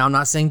 Now, I'm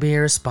not saying be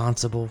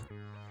irresponsible,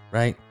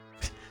 right?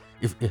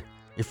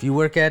 If you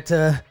work at,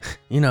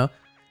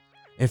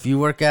 if you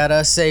work at a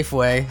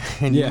Safeway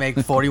and you make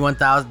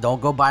 $41,000, don't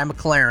go buy a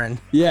McLaren.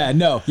 Yeah,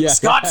 no, yeah.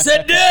 Scott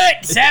said do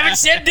it. Savage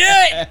said do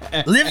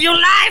it. Live your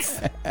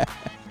life.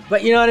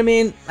 But you know what I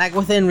mean? Like,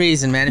 within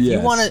reason, man. If you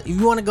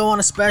want to go on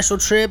a special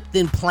trip,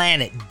 then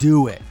plan it.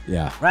 Do it.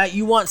 Yeah. Right?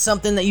 You want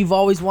something that you've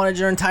always wanted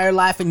your entire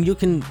life and you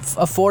can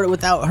afford it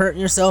without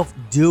hurting yourself,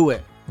 do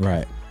it.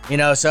 Right. You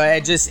know, so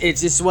it's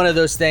just one of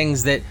those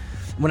things that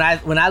when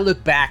I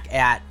look back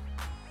at,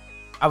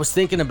 I was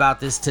thinking about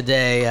this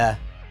today.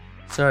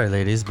 Sorry,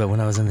 ladies, but when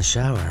I was in the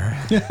shower,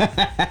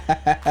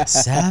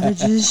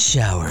 Savage's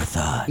shower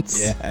thoughts.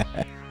 Yeah.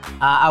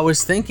 I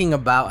was thinking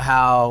about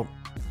how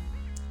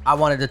I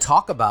wanted to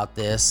talk about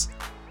this,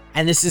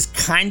 and this is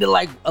kind of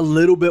like a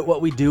little bit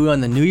what we do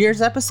on the New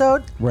Year's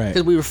episode, right?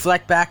 Because we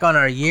reflect back on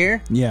our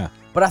year. Yeah.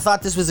 But I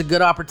thought this was a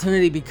good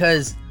opportunity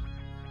because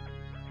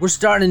we're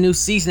starting a new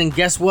season, and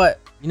guess what?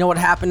 You know what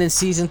happened in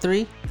season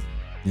 3?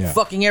 Yeah.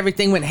 Fucking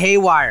everything went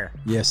haywire.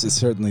 Yes, it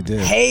certainly did.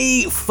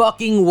 Hey,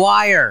 fucking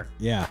wire.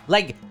 Yeah.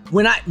 Like,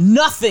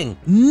 nothing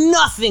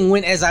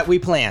went as we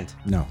planned.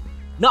 No.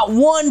 Not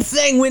one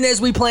thing went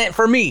as we planned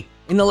for me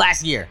in the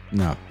last year.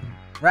 No.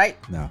 Right?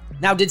 No.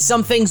 Now, did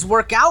some things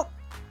work out?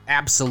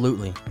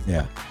 Absolutely.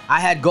 Yeah. I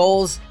had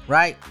goals,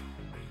 right?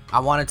 I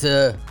wanted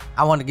to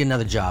get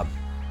another job.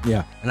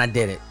 Yeah. And I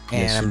did it.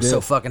 And Yes, you I'm did.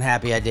 so fucking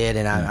happy I did.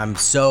 And I'm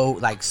so,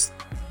 like,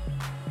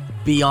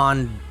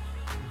 beyond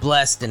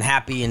blessed and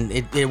happy, and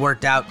it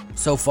worked out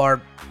so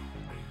far.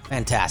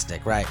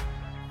 Fantastic, right?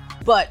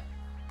 But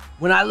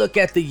when I look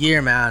at the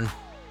year, man,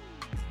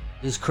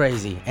 it's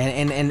crazy.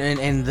 And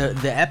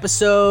the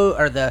episode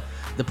or the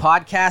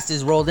podcast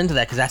is rolled into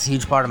that because that's a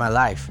huge part of my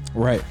life.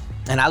 Right.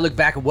 And I look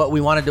back at what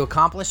we wanted to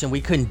accomplish, and we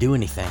couldn't do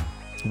anything.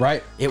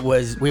 Right.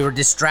 We were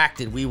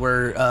distracted. We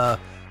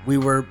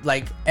were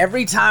like,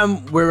 every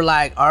time we were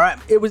like, all right,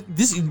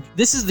 this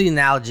is the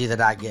analogy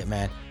that I get,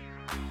 man.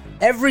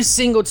 Every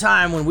single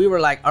time when we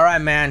were like, all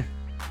right, man,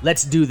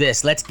 let's do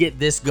this. Let's get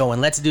this going.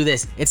 Let's do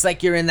this. It's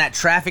like you're in that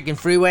traffic and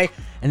freeway,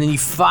 and then you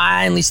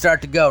finally start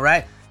to go,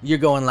 right? You're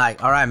going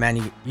like, all right, man,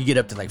 you get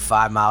up to like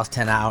 5 miles,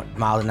 10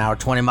 miles an hour,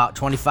 20 miles,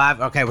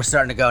 25. Okay, we're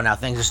starting to go now.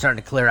 Things are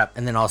starting to clear up,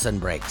 and then all of a sudden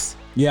brakes.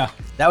 Yeah.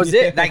 That was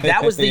it. Like,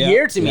 that was the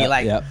year to me. Yeah,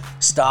 like, yeah.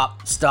 Stop,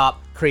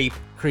 creep,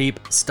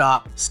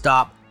 stop,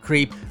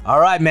 creep.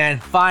 All right, man,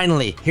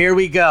 finally, here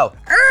we go.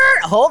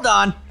 Hold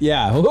on.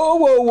 Yeah.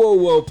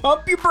 Whoa.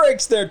 Pump your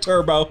brakes there,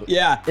 Turbo.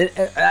 Yeah.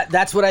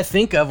 That's what I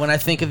think of when I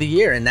think of the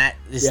year, and that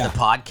is Yeah. the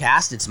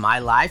podcast. It's my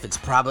life. It's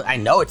probably, I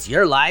know it's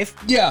your life.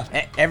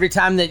 Yeah. Every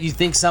time that you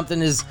think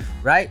something is,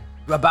 right,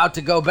 about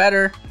to go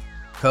better,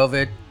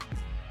 COVID,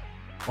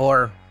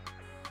 or,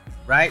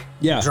 right?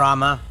 Yeah.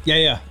 Drama,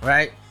 Yeah.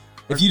 right?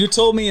 If you'd have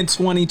told me in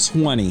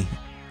 2020,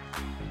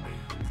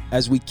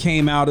 as we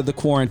came out of the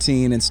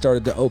quarantine and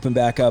started to open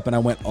back up, and I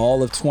went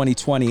all of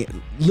 2020,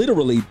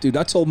 literally, dude,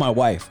 I told my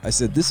wife, I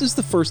said, this is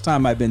the first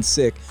time I've been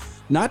sick,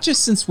 not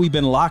just since we've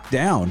been locked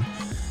down.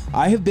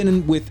 I have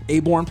been with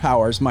Aborn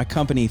Powers, my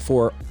company,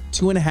 for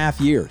 2.5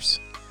 years.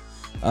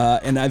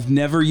 And I've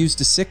never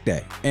used a sick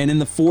day. And in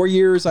the 4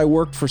 years I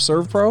worked for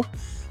ServPro,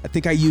 I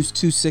think I used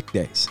 2 sick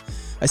days.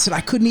 I said,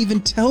 I couldn't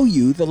even tell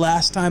you the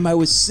last time I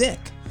was sick.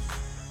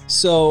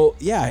 So,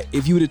 yeah,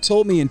 if you would have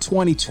told me in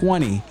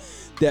 2020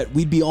 that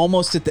we'd be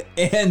almost at the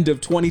end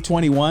of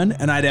 2021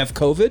 and I'd have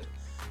COVID,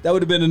 that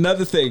would have been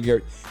another thing.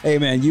 Hey,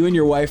 man, you and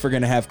your wife are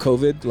going to have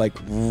COVID, like,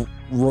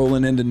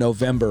 rolling into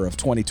November of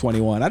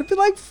 2021. I'd be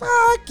like,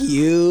 fuck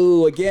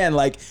you. Again,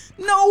 like,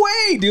 no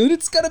way, dude.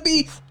 It's going to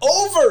be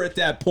over at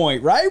that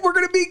point, right? We're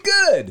going to be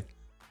good.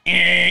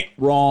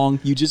 Wrong.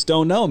 You just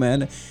don't know,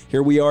 man.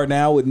 Here we are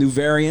now with new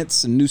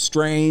variants and new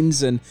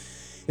strains, and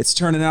it's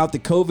turning out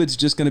that COVID's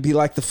just going to be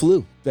like the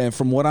flu. And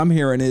from what I'm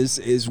hearing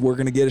is we're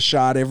going to get a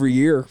shot every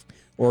year,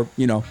 or,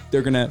 you know,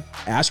 they're going to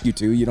ask you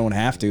to. You don't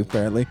have to,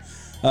 apparently.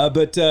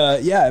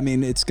 Yeah, I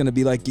mean, it's going to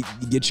be like you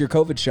get your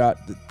COVID shot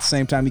at the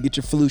same time you get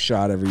your flu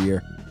shot every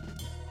year.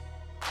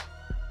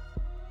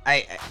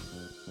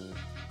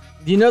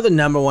 Do you know the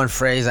number one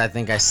phrase I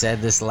think I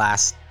said this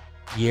last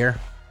year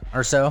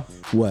or so?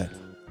 What?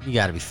 You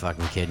gotta be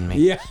fucking kidding me.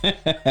 Yeah.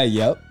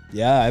 Yep.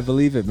 Yeah, I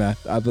believe it, man.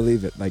 I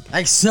believe it.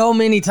 Like so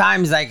many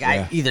times, Yeah.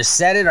 I either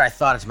said it or I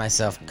thought it to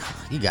myself,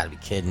 you gotta be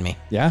kidding me.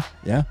 Yeah.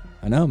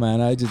 I know,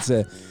 man. I just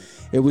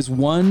it was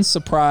one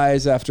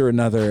surprise after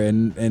another,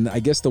 and I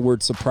guess the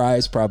word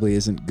surprise probably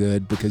isn't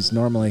good because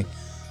normally,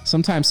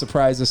 sometimes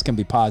surprises can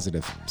be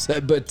positive,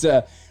 but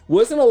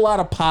wasn't a lot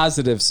of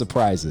positive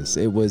surprises.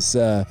 It was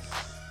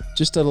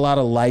just a lot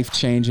of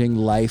life-changing,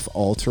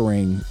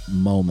 life-altering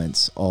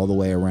moments all the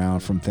way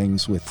around, from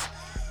things with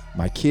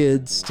my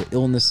kids to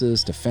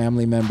illnesses to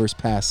family members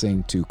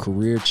passing to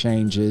career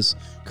changes.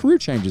 Career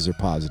changes are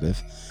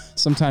positive.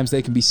 Sometimes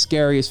they can be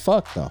scary as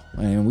fuck, though,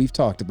 and we've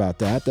talked about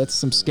that. That's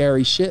some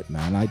scary shit,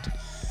 man. What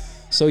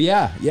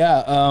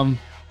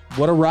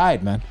a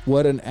ride, man.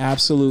 What an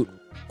absolute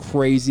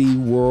crazy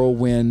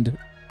whirlwind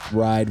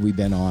ride we've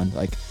been on.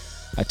 Like,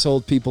 I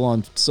told people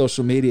on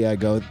social media, I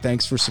go,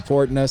 thanks for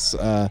supporting us.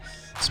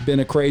 It's been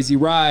a crazy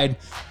ride,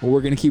 but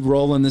we're going to keep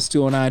rolling this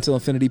 209 Till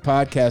Infinity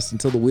podcast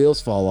until the wheels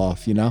fall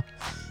off, you know?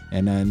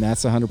 And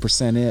that's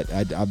 100%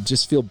 it. I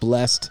just feel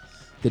blessed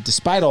that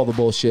despite all the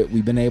bullshit,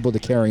 we've been able to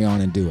carry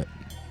on and do it.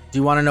 Do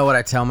you want to know what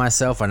I tell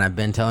myself and I've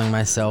been telling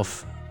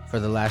myself for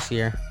the last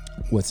year?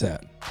 What's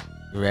that?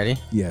 You ready?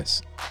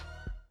 Yes.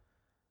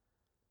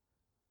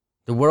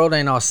 The world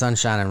ain't all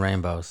sunshine and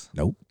rainbows.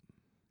 Nope.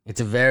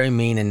 It's a very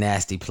mean and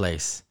nasty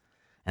place.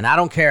 And I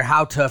don't care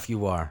how tough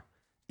you are.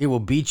 It will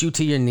beat you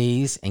to your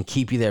knees and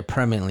keep you there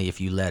permanently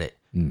if you let it.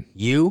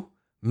 You,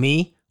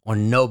 me, or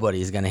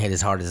nobody is going to hit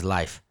as hard as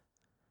life.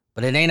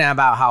 But it ain't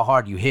about how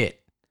hard you hit.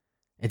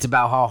 It's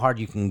about how hard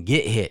you can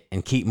get hit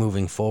and keep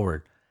moving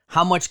forward.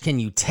 How much can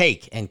you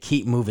take and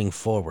keep moving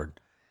forward?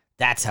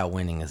 That's how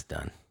winning is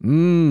done.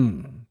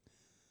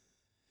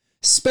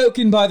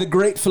 Spoken by the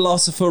great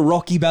philosopher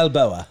Rocky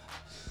Balboa.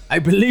 I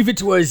believe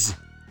it was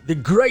the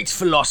great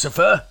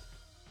philosopher,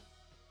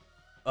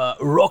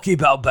 Rocky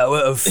Balboa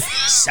of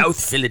South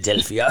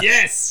Philadelphia.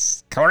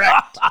 Yes,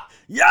 correct.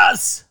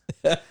 Yes!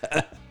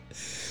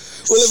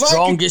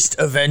 Strongest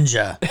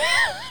Avenger.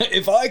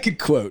 If I could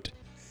quote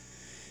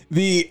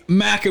the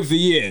Mac of the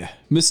Year,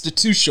 Mr.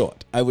 Too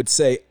Short, I would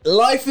say,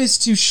 life is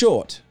too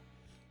short.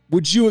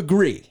 Would you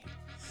agree?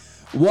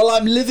 While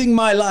I'm living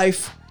my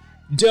life,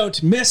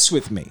 don't mess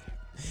with me.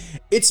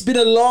 It's been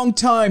a long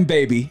time,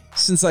 baby,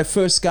 since I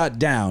first got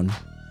down,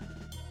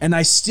 and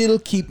I still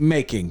keep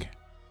making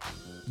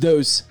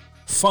those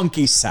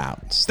funky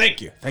sounds.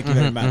 Thank you. Thank you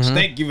very much.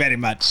 Thank you very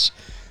much.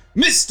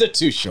 Mr.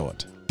 Too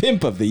Short,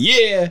 Pimp of the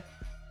Year,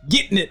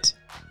 getting it.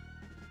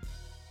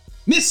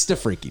 Mr.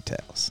 Freaky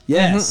Tales.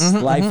 Yes,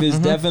 life is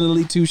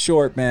definitely too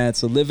short, man.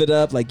 So live it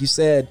up. Like you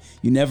said,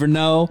 you never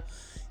know.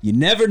 You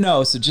never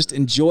know. So just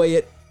enjoy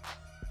it.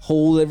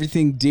 Hold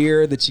everything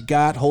dear that you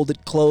got. Hold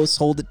it close.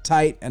 Hold it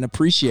tight and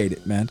appreciate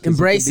it, man.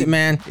 Embrace it,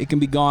 man. It can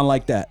be gone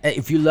like that. Hey,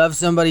 if you love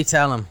somebody,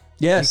 tell them.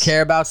 Yes. If you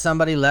care about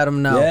somebody, let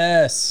them know.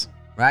 Yes.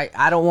 Right?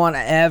 I don't want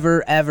to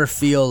ever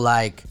feel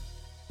like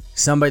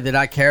somebody that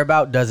I care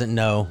about doesn't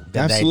know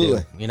that Absolutely.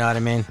 they do. You know what I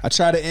mean? I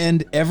try to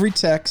end every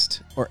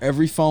text or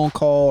every phone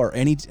call or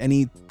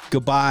any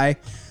goodbye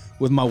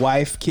with my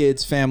wife,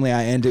 kids, family.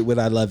 I end it with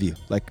 "I love you."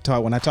 Like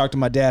when I talk to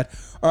my dad.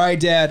 All right,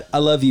 Dad, I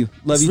love you.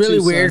 Love it's you really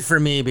too, weird son. for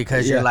me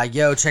because Yeah. you're like,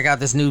 yo, check out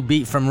this new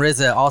beat from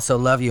RZA. Also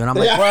love you. And I'm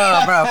like,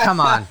 whoa, bro, come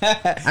on.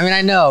 I mean,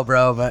 I know,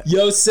 bro, but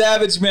Yo,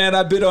 Savage, man,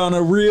 I've been on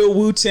a real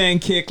Wu-Tang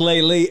kick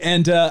lately,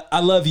 and I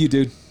love you,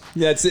 dude.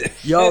 That's it.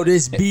 yo,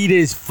 this beat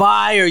is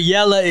fire.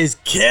 Yella is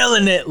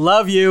killing it.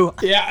 Love you.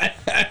 Yeah.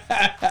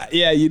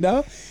 Yeah, you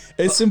know?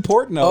 It's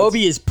important, though.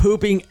 Obi is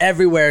pooping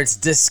everywhere. It's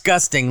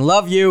disgusting.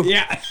 Love you.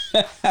 Yeah.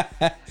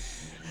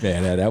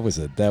 Man, that was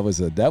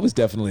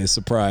definitely a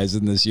surprise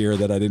in this year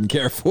that I didn't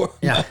care for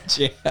Yeah. much.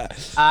 Yeah.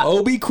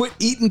 Obi quit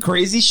eating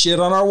crazy shit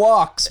on our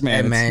walks, man. Hey,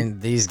 It's- man,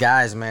 these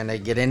guys, man, they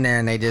get in there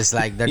and they just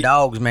like, they're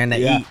dogs, man.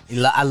 They Yeah.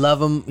 eat. I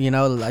love them. You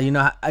know,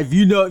 if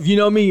you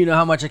know me, you know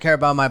how much I care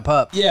about my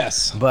pup.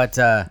 Yes. But,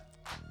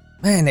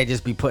 man, they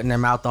just be putting their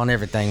mouth on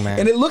everything, man.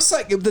 And it looks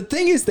like the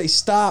thing is they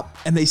stop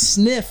and they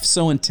sniff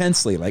so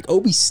intensely. Like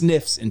Obi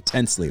sniffs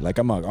intensely. Like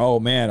I'm like, oh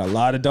man, a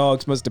lot of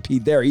dogs must have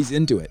peed there. He's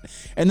into it.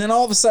 And then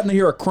all of a sudden I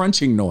hear a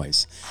crunching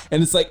noise.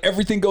 And it's like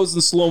everything goes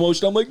in slow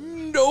motion. I'm like,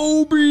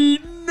 Obi,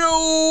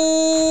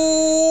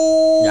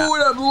 no. Yeah.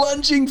 And I'm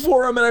lunging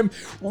for him and I'm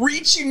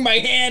reaching my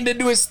hand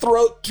into his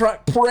throat,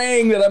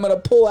 praying that I'm going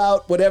to pull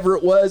out whatever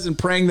it was and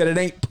praying that it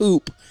ain't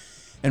poop.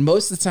 And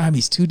most of the time,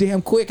 he's too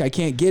damn quick. I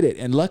can't get it.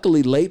 And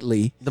luckily,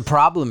 lately, The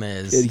problem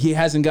is, he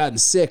hasn't gotten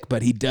sick,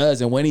 but he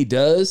does. And when he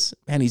does,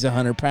 man, he's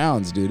 100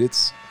 pounds, dude.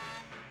 It's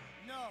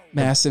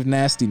massive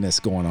nastiness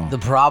going on. the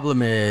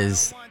problem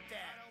is,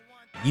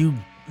 you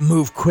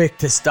move quick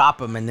to stop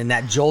them, and then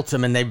that jolts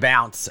them, and they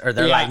bounce, or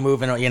they're like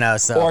moving, you know.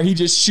 So or he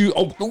just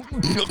swallows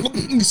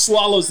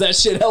that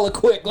shit hella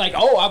quick. Like,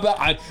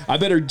 oh, I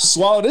better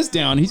swallow this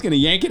down. He's gonna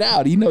yank it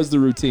out. He knows the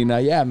routine now.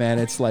 Yeah, man.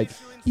 It's like,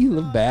 you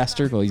little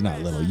bastard. Well, he's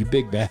not little. You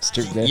big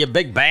bastard, man. You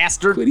big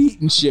bastard. Quit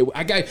eating shit.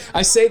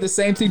 I say the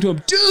same thing to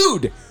him.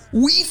 Dude,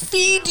 we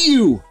feed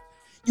you.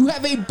 You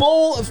have a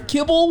bowl of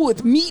kibble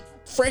with meat,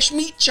 fresh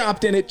meat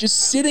chopped in it,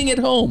 just sitting at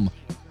home.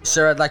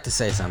 Sir, I'd like to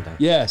say something.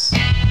 Yes.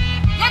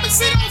 Let me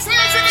see those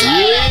hands in the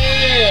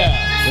air.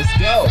 Yeah. Let's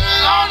go.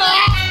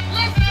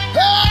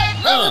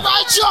 Hey,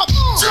 everybody jump,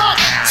 jump,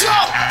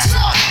 jump,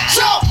 jump,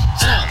 jump,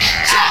 jump,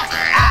 jump.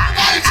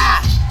 Everybody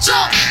jump,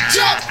 jump,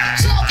 jump,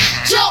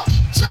 jump,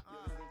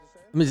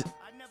 jump.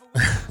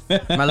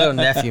 My little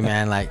nephew,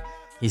 man, like,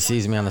 he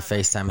sees me on the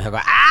FaceTime, and he'll go,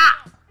 ah!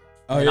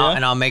 Oh,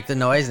 And I'll make the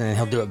noise, and then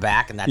he'll do it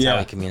back, and that's how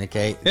we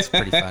communicate. It's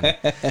pretty funny.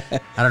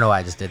 I don't know why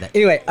I just did that.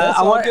 Anyway,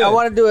 I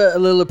want to do a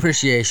little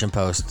appreciation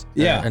post.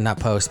 Yeah. Or not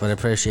post, but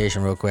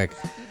appreciation real quick.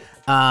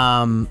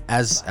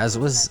 As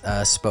was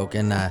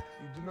spoken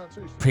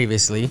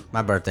previously,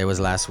 my birthday was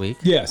last week.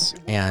 Yes.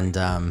 And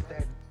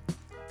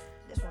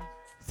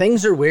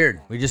things are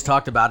weird. We just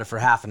talked about it for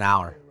half an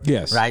hour.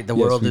 Yes. Right? The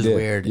Yes, world we is did.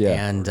 weird.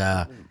 Yeah. And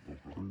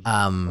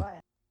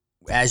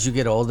as you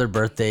get older,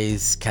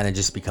 birthdays kind of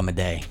just become a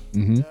day.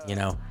 Mm-hmm. You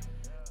know?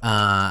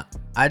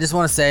 I just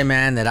want to say,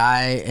 man, that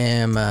I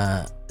am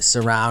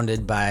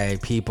surrounded by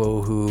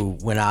people who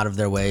went out of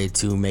their way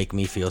to make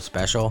me feel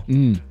special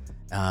in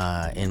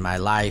my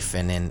life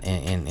and in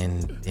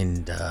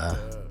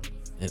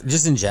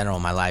just in general,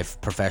 my life,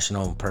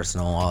 professional,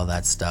 personal, all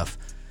that stuff.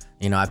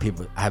 You know, I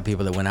have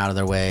people that went out of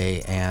their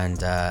way,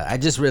 and I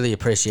just really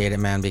appreciate it,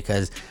 man,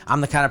 because I'm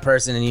the kind of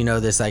person, and you know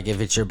this, like if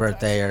it's your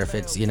birthday or if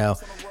it's, you know,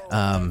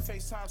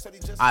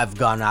 I've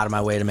gone out of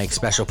my way to make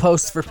special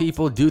posts for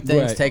people, do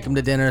things, Right. take them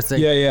to dinner.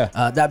 Things.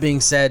 Yeah. That being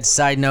said,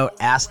 side note,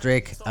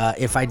 asterisk,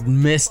 if I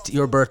missed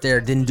your birthday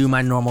or didn't do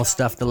my normal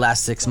stuff the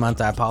last 6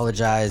 months, I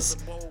apologize.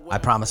 I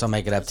promise I'll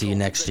make it up to you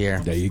next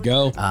year. There you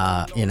go.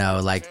 You know,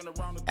 like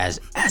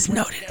as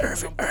noted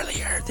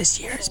earlier,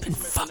 this year has been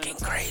fucking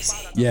crazy.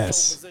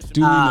 Yes.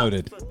 Duly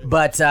noted.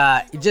 But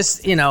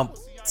just, you know,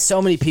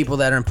 so many people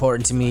that are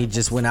important to me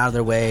just went out of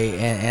their way,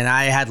 and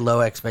I had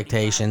low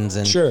expectations.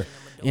 And Sure.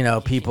 you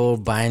know, people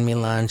buying me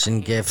lunch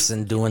and gifts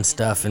and doing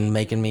stuff and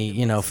making me,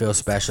 you know, feel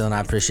special, and I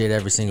appreciate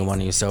every single one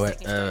of you. So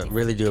I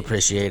really do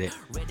appreciate it.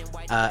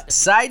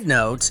 Side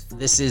note,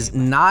 this is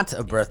not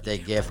a birthday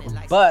gift,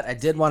 but I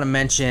did want to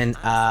mention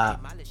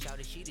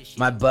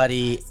my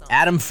buddy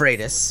Adam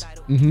Freitas.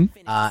 Mm-hmm.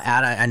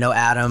 Adam, I know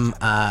Adam.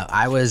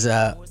 I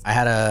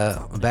had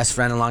a best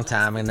friend a long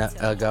time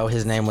ago.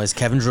 His name was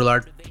Kevin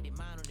Drulard.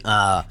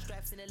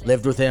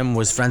 Lived with him,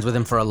 was friends with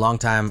him for a long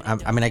time.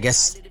 I mean, I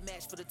guess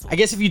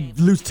if you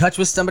lose touch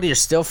with somebody, you're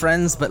still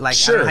friends, but like,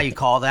 I don't know how you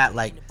call that.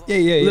 Like,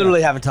 Yeah.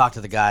 literally haven't talked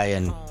to the guy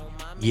in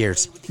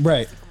years.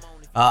 Right.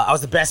 I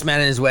was the best man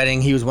at his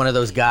wedding. He was one of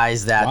those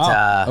guys that,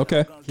 Wow.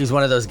 Okay. he was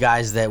one of those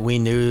guys that we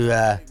knew,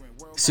 as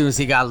soon as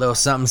he got a little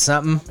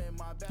something,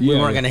 we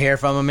weren't going to hear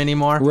from him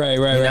anymore. Right. You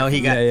know, right.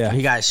 he got, Yeah.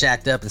 he got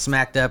shacked up and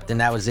smacked up, then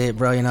that was it,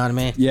 bro. You know what I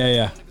mean?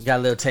 Yeah. You got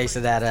a little taste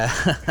of that,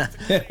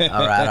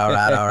 all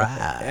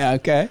right. Yeah.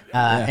 Okay.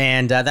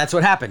 And that's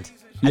what happened.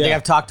 I think Yeah.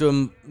 I've talked to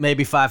him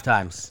maybe 5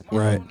 times.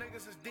 Right.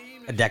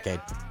 A decade.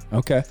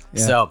 Okay.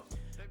 Yeah. So,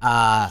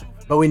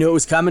 but we knew it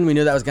was coming. We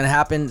knew that was going to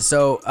happen.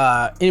 So,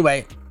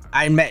 anyway,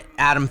 I met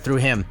Adam through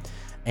him.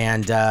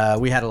 And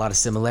we had a lot of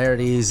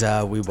similarities.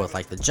 We both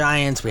liked the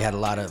Giants. We had a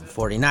lot of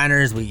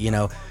 49ers.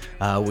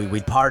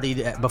 We'd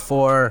partied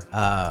before.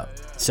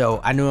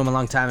 So I knew him a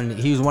long time. And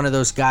he was one of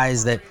those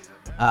guys that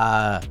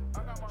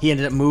he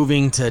ended up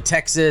moving to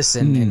Texas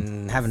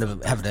and having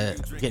to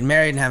get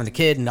married and having a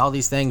kid and all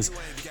these things.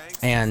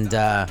 And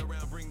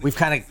we've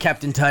kind of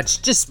kept in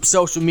touch, just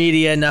social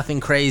media, nothing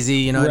crazy,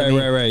 you know what I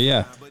mean? Right.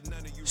 Yeah.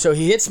 So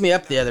he hits me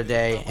up the other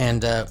day,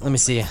 and let me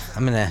see.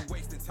 I'm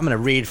gonna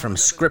read from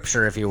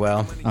scripture, if you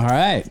will. All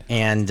right.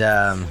 And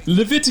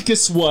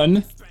Leviticus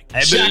 1,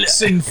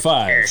 Jackson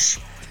 5.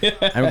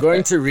 I'm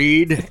going to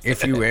read,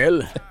 if you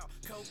will.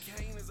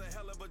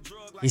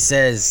 He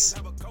says,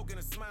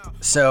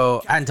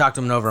 so I hadn't talked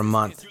to him in over a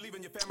month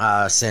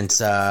since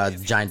the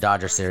Giant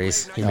Dodger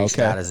series. He reached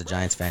Okay. out as a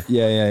Giants fan.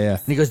 Yeah. And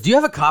he goes, do you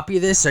have a copy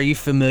of this? Are you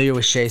familiar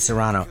with Shea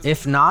Serrano?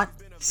 If not,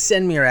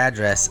 send me your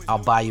address. I'll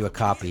buy you a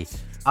copy.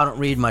 I don't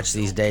read much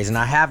these days, and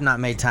I have not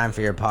made time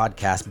for your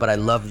podcast, but I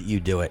love that you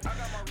do it.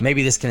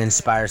 Maybe this can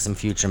inspire some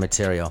future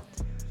material.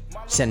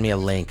 Send me a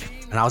link.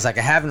 And I was like,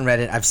 I haven't read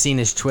it. I've seen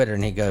his Twitter.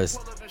 And he goes,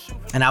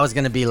 and I was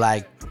going to be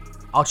like,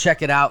 I'll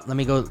check it out. Let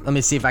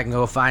me see if I can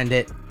go find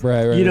it.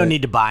 Right. You don't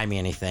need to buy me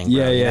anything, bro.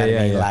 Yeah, You know what I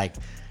yeah, mean? yeah. Like,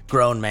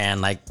 grown man,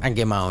 like, I can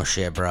get my own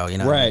shit, bro. You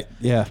know what I mean? Right.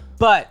 Yeah.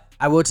 But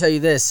I will tell you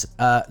this,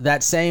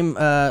 that same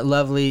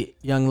lovely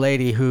young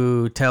lady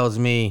who tells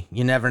me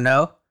you never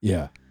know,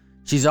 Yeah.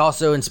 she's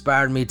also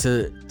inspired me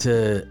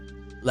to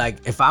like,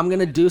 if I'm going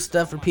to do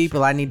stuff for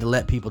people, I need to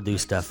let people do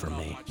stuff for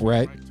me,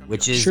 Right.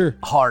 which is Sure.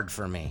 hard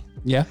for me.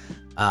 Yeah.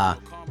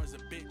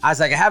 I was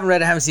like, I haven't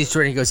read it, I haven't seen his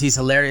Twitter. He goes, he's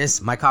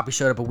hilarious. My copy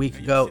showed up a week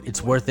ago.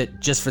 It's worth it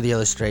just for the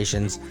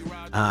illustrations.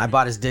 I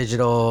bought his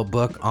digital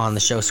book on the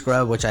show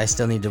Scrub, which I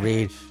still need to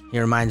read. He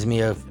reminds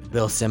me of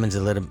Bill Simmons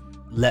and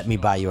let me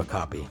buy you a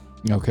copy.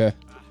 Okay.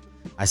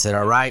 I said,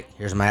 all right,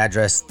 here's my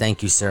address.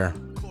 Thank you, sir.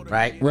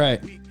 Right?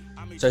 Right.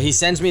 So he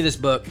sends me this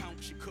book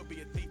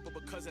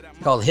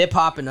called Hip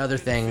Hop and Other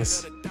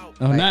Things.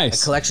 Oh, Right?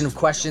 nice. A collection of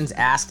questions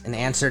asked and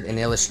answered and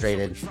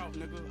illustrated.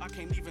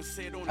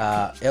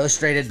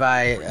 Illustrated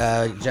by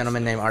a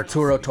gentleman named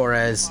Arturo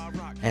Torres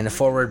and a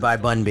foreword by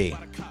Bun B.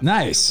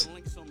 Nice.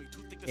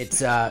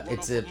 It's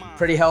a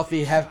pretty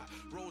healthy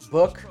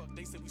book,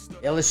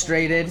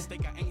 illustrated.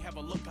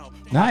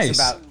 Nice.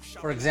 About,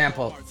 for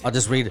example, I'll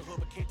just read.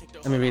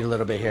 Let me read a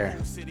little bit here.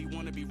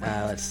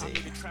 Let's see.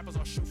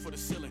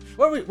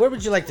 Where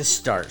would you like to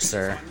start,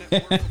 sir?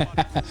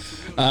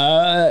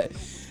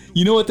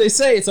 You know what they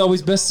say? It's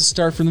always best to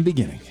start from the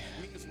beginning.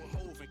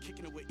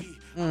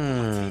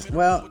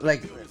 Well,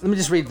 like, let me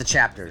just read the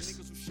chapters.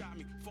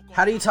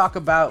 How do you talk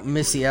about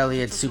Missy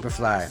Elliott,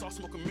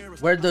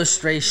 Superfly? Where'd those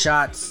stray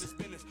shots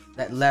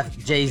that left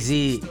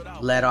Jay-Z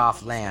let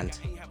off land?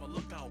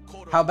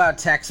 How about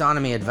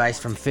taxonomy advice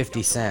from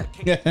 50 Cent?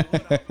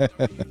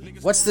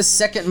 What's the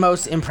second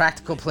most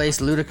impractical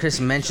place Ludacris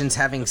mentions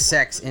having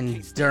sex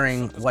in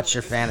during What's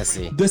Your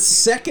Fantasy? The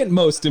second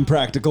most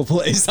impractical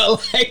place. I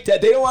like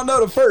that. They don't want to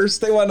know the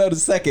first. They want to know the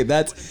second.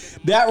 That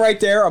right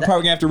there. I'm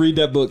probably going to have to read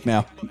that book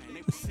now.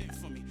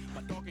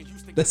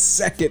 The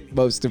second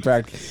most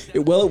impractical.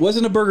 It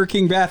wasn't a Burger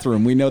King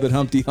bathroom. We know that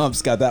Humpty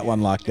Hump's got that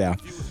one locked down.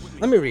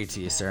 Let me read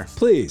to you, sir.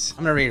 Please.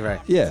 I'm going to read it right.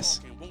 Yes.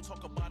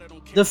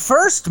 The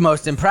first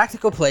most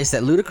impractical place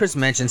that Ludacris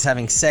mentions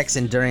having sex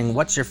in during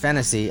What's Your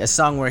Fantasy, a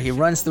song where he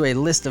runs through a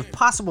list of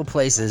possible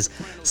places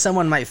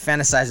someone might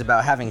fantasize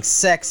about having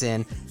sex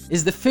in,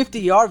 is the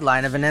 50-yard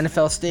line of an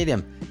NFL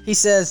stadium. He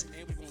says,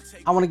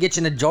 I want to get you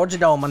in the Georgia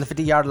Dome on the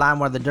 50-yard line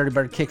where the Dirty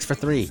Bird kicks for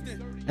 3.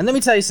 And let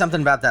me tell you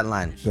something about that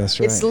line. That's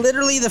right. It's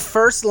literally the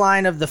first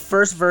line of the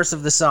first verse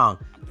of the song.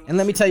 And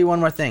let me tell you one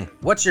more thing.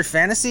 What's Your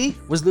Fantasy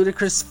was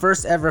Ludacris'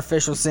 first ever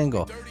official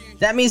single.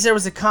 That means there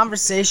was a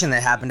conversation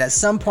that happened at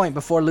some point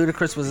before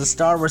Ludacris was a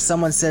star where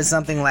someone said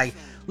something like,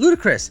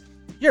 Ludacris,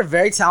 you're a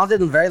very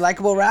talented and very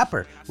likable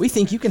rapper. We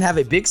think you can have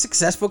a big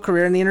successful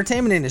career in the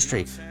entertainment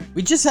industry.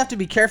 We just have to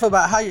be careful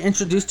about how you're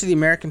introduced to the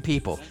American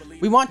people.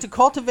 We want to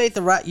cultivate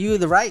the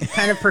right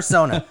kind of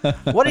persona.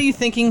 What are you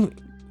thinking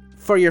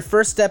for your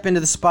first step into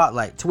the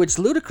spotlight? To which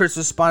Ludacris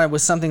responded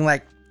with something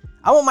like,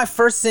 I want my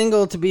first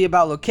single to be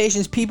about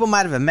locations people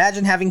might have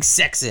imagined having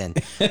sex in.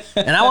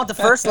 And I want the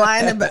first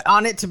line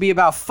on it to be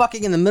about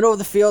fucking in the middle of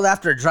the field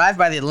after a drive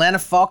by the Atlanta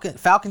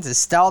Falcons is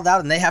stalled out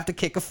and they have to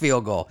kick a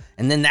field goal.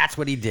 And then that's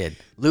what he did.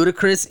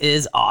 Ludacris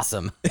is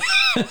awesome.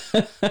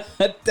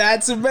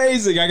 That's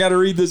amazing. I got to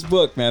read this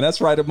book, man. That's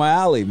right up my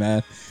alley,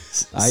 man.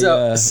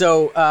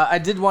 I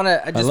did want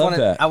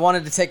to. I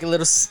wanted to take a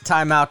little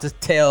time out to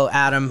tell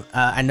Adam.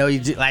 I know you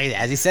do. Like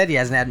as he said, he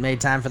hasn't had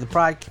made time for the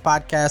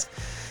podcast.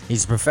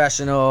 He's a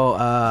professional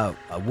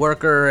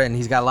worker, and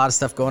he's got a lot of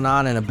stuff going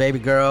on, and a baby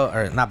girl,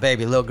 or not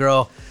baby, little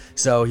girl.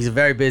 So he's a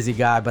very busy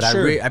guy. But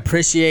sure. I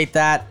appreciate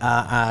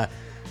that.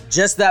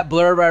 Just that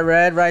blurb I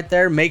read right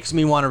there makes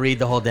me want to read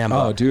the whole damn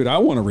book. Oh, dude, I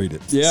want to read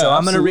it. Yeah, so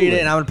I'm going to read absolutely. it,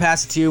 and I'm going to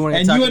pass it to you.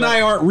 And you and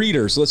I aren't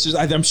readers.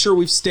 I'm sure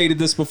we've stated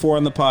this before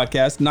on the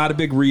podcast. Not a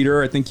big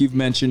reader. I think you've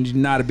mentioned you're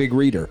not a big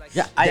reader.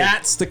 Yeah,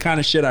 that's the kind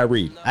of shit I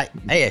read.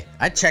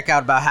 I check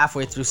out about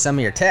halfway through some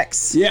of your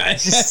texts. Yeah,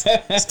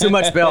 It's too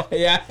much, Bill.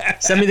 Yeah.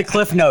 Send me the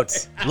Cliff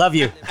Notes. Love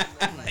you.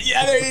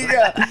 Yeah, there you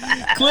go.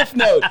 Cliff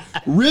Note.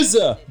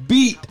 RZA,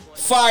 beat,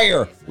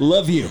 fire,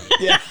 love you.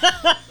 Yeah.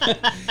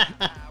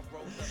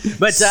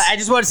 But I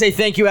just want to say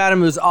thank you,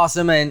 Adam. It was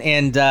awesome,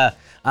 and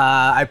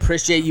I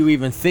appreciate you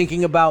even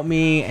thinking about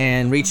me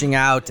and reaching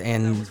out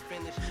and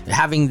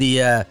having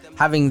the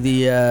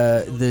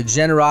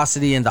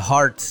generosity and the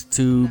heart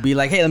to be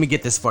like, hey, let me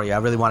get this for you. I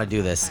really want to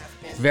do this.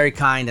 It's very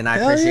kind, and I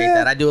appreciate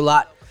that. I do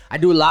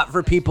a lot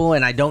for people,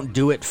 and I don't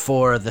do it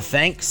for the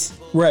thanks.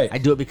 Right. I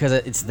do it because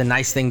it's the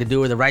nice thing to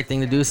do or the right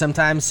thing to do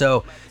sometimes.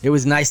 So it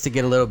was nice to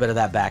get a little bit of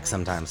that back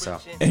sometimes.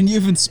 So. And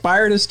you've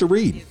inspired us to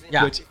read.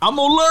 Yeah. Which I'm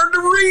gonna learn to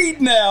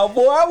read now,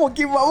 boy. I'm gonna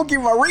keep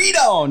my read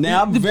on.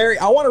 Now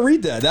I want to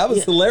read that. That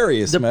was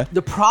hilarious, man.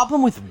 The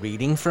problem with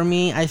reading for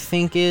me, I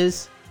think,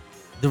 is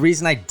the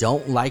reason I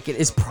don't like it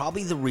is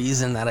probably the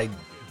reason that I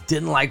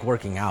didn't like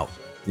working out.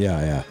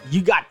 Yeah.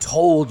 You got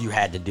told you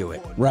had to do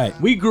it. Right.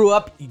 We grew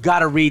up, you got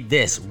to read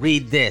this,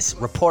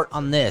 report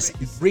on this,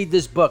 read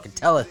this book and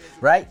tell it,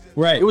 right?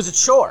 Right. It was a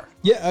chore.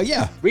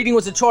 Yeah. Reading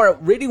was a chore.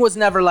 Reading was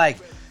never like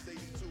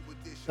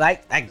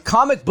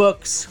comic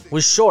books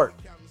was short,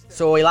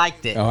 so we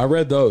liked it. Oh, I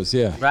read those,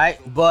 yeah. Right?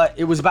 But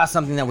it was about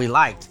something that we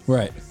liked.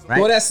 Right.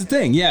 Right? Well, that's the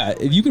thing. Yeah.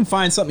 If you can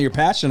find something you're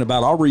passionate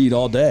about, I'll read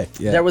all day.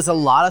 Yeah. There was a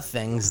lot of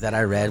things that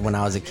I read when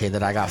I was a kid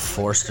that I got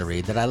forced to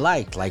read that I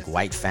liked, like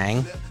White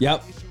Fang.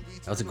 Yep.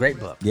 That was a great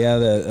book.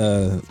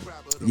 Yeah.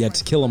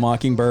 To Kill a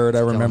Mockingbird. I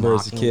remember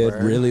as a kid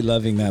Mockingbird. really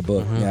loving that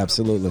book. Yeah,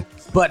 absolutely.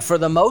 But for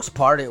the most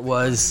part, it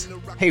was,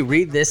 hey,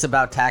 read this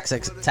about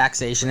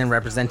taxation and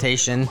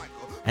representation,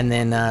 and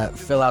then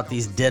fill out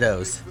these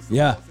dittos.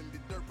 Yeah.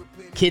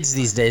 Kids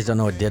these days don't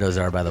know what dittos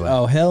are, by the way.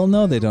 Oh hell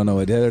no, they don't know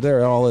it.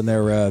 They're all in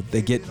their.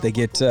 They get.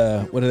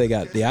 What do they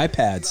got? The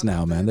iPads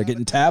now, man. They're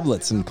getting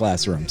tablets in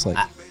classrooms. Like,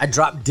 I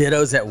dropped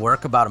dittos at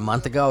work about a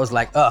month ago. I was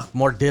like, ugh,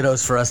 more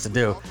dittos for us to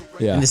do.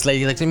 Yeah. And this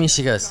lady looked at me and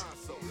she goes,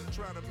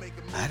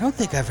 I don't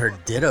think I've heard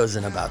dittos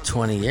in about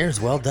 20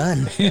 years. Well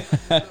done.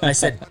 I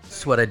said,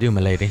 that's what I do, my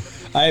lady.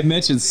 I had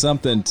mentioned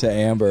something to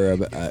Amber.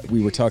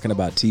 We were talking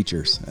about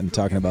teachers and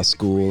talking about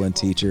school and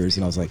teachers,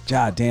 and I was like,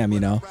 God damn,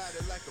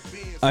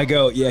 I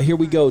go, yeah, here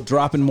we go,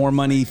 dropping more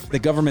money. The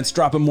government's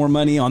dropping more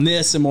money on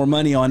this and more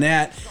money on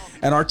that,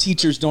 and our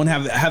teachers don't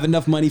have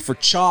enough money for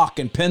chalk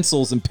and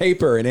pencils and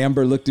paper. And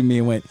Amber looked at me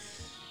and went,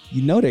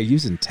 they're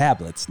using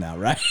tablets now,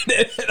 right?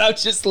 And I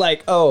was just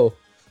like, oh,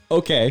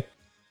 okay.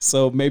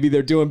 So maybe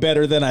they're doing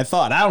better than I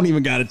thought. I don't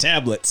even got a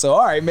tablet. So,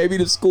 all right, maybe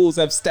the schools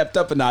have stepped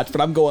up a notch,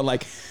 but I'm going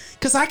like,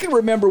 because I can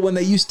remember when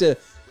they used to,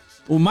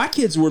 when my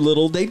kids were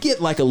little, they'd get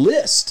like a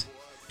list.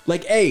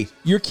 Like, hey,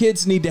 your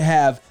kids need to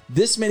have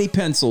this many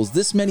pencils,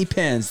 this many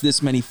pens,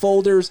 this many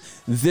folders,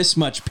 this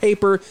much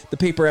paper. The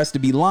paper has to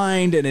be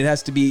lined and it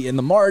has to be in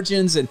the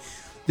margins, and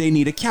they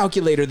need a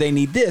calculator. They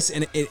need this.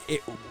 And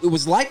it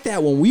was like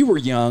that when we were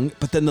young,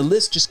 but then the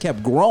list just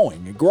kept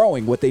growing and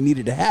growing what they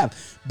needed to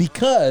have.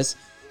 Because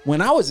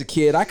when I was a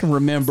kid, I can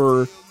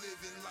remember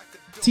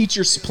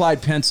teachers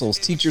supplied pencils,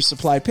 teachers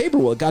supplied paper.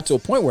 Well, it got to a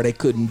point where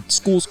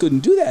schools couldn't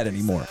do that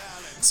anymore.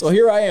 So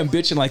here I am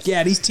bitching like,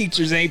 yeah, these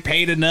teachers ain't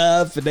paid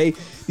enough, and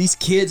these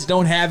kids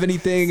don't have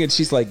anything. And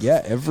she's like,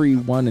 yeah,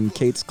 everyone in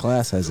Kate's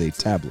class has a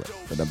tablet.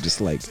 And I'm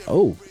just like,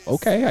 oh,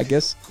 okay, I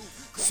guess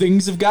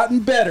things have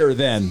gotten better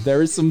then.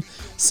 There's a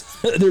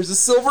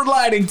silver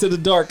lining to the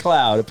dark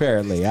cloud,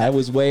 apparently. I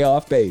was way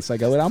off base. I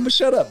go, I'm going to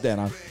shut up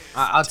then.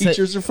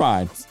 Teachers are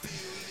fine.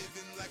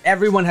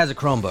 Everyone has a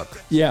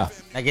Chromebook. Yeah.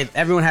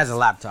 Everyone has a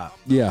laptop.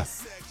 Yeah.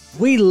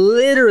 We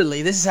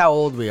literally, this is how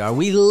old we are.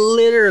 We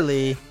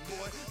literally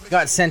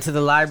got sent to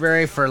the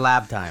library for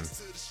lab time.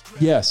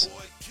 Yes.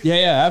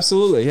 Yeah,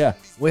 absolutely, yeah.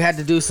 We had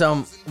to do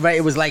some, right,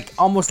 it was like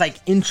almost like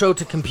intro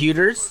to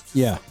computers.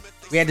 Yeah.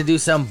 We had to do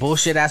some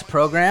bullshit ass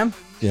program.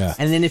 Yeah.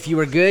 And then if you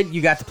were good,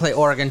 you got to play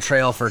Oregon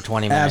Trail for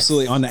 20 minutes.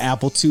 Absolutely, on the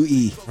Apple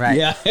IIe. Right.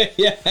 Yeah,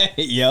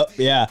 yep,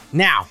 yeah.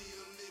 Now,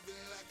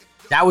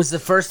 that was the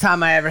first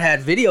time I ever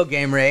had video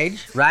game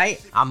rage,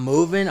 right? I'm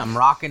moving, I'm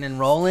rocking and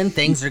rolling,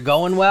 things are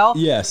going well.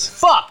 Yes.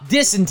 Fuck,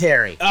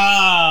 dysentery.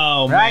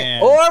 Oh, right?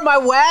 man. Or my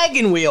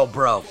wagon wheel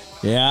broke.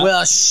 Yeah.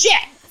 Well, shit.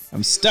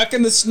 I'm stuck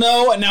in the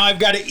snow, and now I've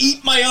got to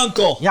eat my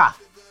uncle. Yeah.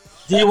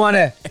 Do you want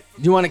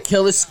to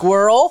kill a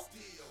squirrel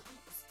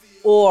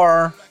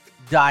or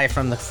die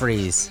from the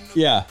freeze?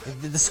 Yeah.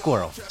 The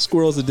squirrel.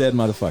 Squirrel's a dead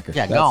motherfucker.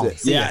 Yeah, That's gone. it.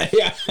 See Yeah.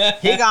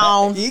 He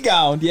gone. He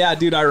gone. Yeah,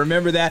 dude, I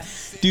remember that.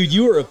 Dude,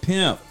 you were a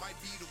pimp.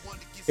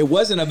 It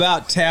wasn't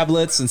about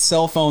tablets and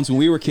cell phones when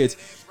we were kids.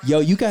 Yo,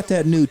 you got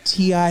that new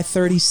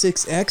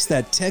TI-36X,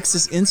 that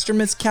Texas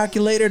Instruments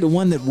calculator, the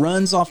one that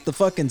runs off the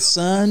fucking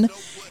sun,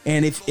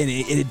 and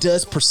it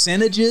does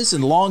percentages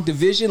and long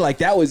division. Like,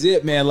 that was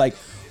it, man. Like,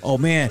 oh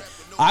man,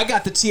 I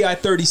got the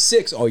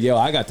TI-36. Oh yeah,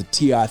 I got the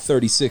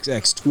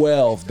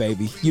TI-36X12,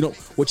 baby. You know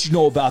what you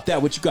know about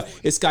that? What you got?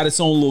 It's got its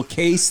own little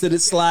case that it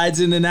slides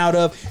in and out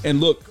of. And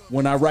look,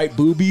 when I write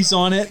boobies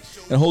on it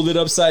and hold it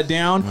upside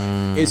down,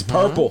 it's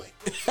purple.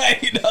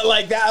 You know,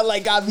 like that.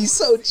 Like, I'd be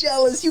so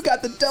jealous. You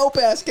got the dope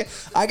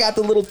ass. I got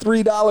the little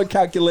 $3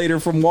 calculator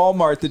from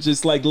Walmart that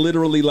just like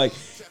literally like.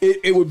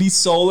 It would be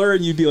solar,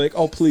 and you'd be like,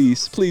 oh,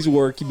 please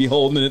work. You'd be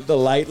holding it at the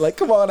light. Like,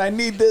 come on, I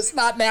need this.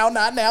 Not now.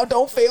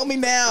 Don't fail me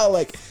now.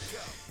 Like,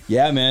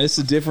 yeah, man, it's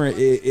a different,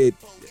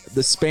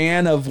 the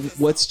span of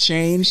what's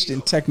changed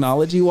in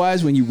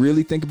technology-wise, when you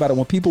really think about it,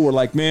 when people were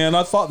like, man,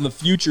 I thought in the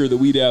future that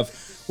we'd have,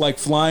 like,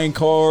 flying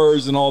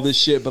cars and all this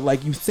shit. But,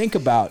 like, you think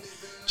about,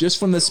 just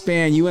from the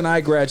span, you and I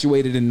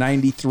graduated in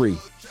 93.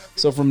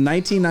 So from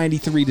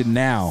 1993 to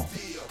now,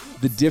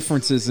 the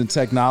differences in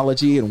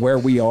technology and where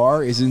we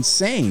are is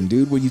insane,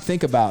 dude. When you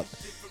think about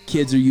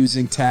kids are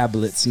using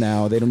tablets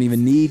now, they don't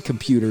even need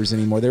computers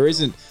anymore. There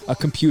isn't a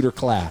computer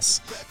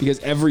class because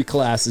every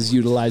class is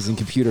utilizing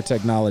computer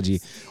technology.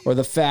 Or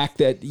the fact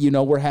that, you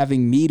know, we're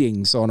having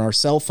meetings on our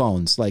cell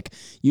phones. Like,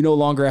 you no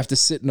longer have to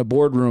sit in a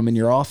boardroom in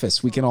your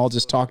office. We can all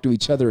just talk to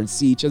each other and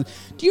see each other.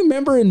 Do you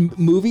remember in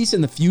movies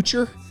in the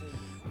future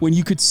when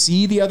you could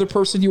see the other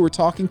person you were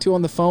talking to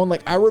on the phone?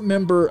 Like, I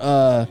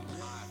remember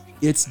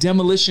it's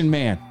Demolition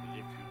Man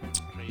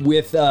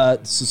with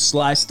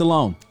Sly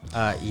Stallone.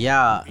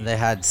 Yeah, they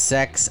had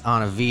sex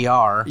on a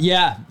VR.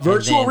 Yeah,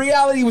 virtual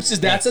reality, which is,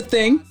 that's a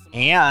thing.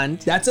 And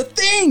That's a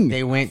thing.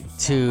 they went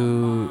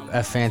to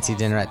a fancy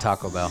dinner at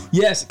Taco Bell.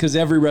 Yes, because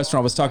every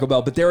restaurant was Taco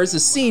Bell. But there is a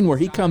scene where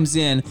he comes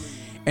in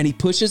and he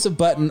pushes a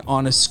button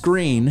on a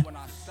screen.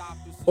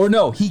 Or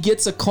no, he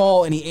gets a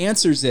call and he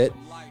answers it.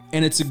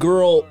 And it's a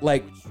girl,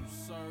 like,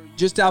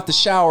 just out the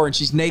shower, and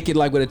she's naked,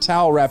 like, with a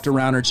towel wrapped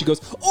around her. And she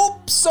goes,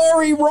 "Oh,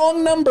 sorry,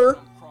 wrong number."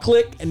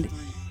 click, and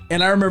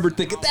I remember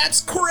thinking,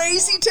 that's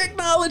crazy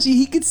technology.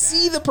 He could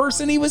see the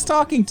person he was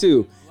talking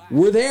to.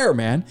 We're there,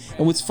 man.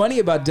 And what's funny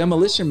about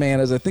Demolition Man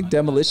is I think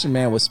Demolition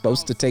Man was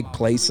supposed to take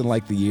place in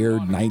like the year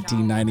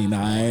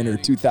 1999 or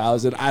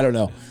 2000. I don't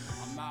know.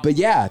 But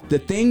yeah, the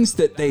things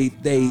that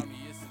they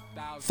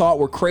thought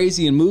were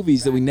crazy in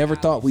movies that we never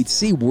thought we'd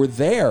see were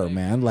there,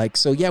 man. Like,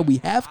 so yeah, we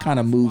have kind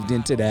of moved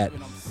into that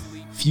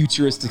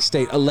futuristic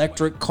state.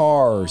 Electric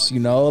cars,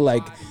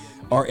 like,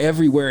 are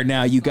everywhere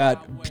now. You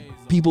got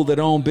people that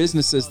own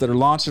businesses that are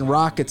launching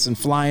rockets and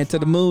flying to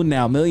the moon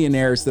now.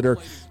 Millionaires that are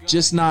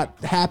just not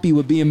happy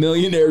with being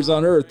millionaires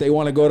on Earth. They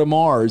want to go to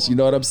Mars. You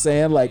know what I'm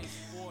saying? Like,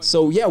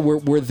 so yeah,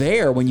 we're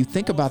there when you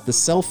think about the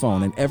cell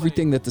phone and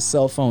everything that the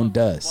cell phone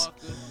does.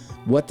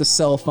 What the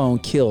cell phone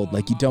killed.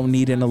 Like, you don't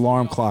need an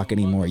alarm clock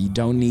anymore. You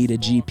don't need a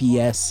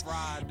GPS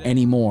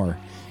anymore.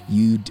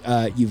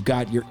 You've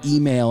got your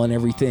email and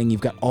everything.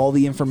 You've got all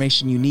the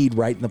information you need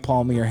right in the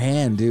palm of your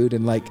hand, dude.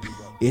 And like,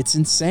 it's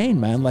insane,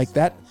 man. Like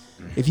that,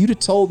 if you'd have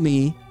told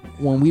me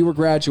when we were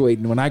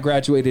graduating, when I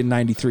graduated in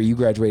 93, you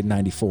graduated in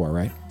 94,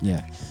 right?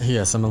 Yeah.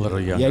 Yes, I'm a little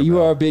younger. Yeah,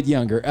 you are a bit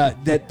younger.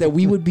 That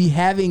we would be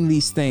having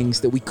these things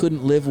that we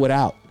couldn't live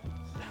without.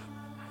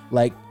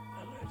 Like,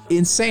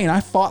 insane.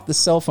 I fought the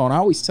cell phone. I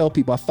always tell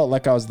people I felt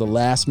like I was the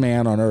last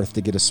man on earth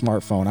to get a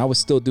smartphone. I was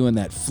still doing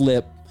that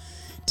flip.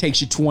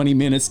 Takes you 20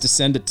 minutes to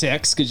send a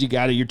text because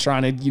you're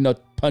trying to,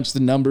 punch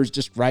the numbers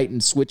just right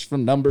and switch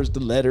from numbers to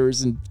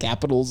letters and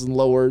capitals and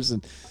lowers.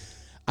 And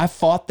I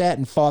fought that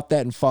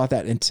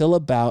until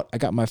about I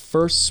got my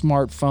first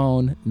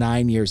smartphone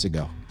 9 years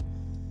ago.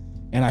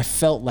 And I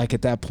felt like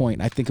at that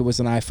point, I think it was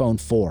an iPhone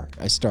 4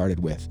 I started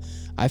with.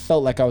 I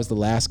felt like I was the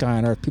last guy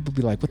on earth. People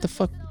be like, what the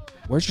fuck?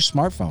 Where's your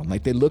smartphone?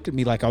 Like, they looked at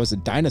me like I was a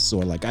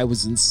dinosaur, like I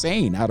was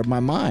insane, out of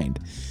my mind.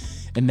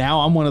 And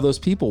now I'm one of those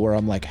people where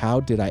I'm like, how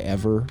did I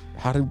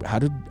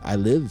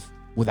live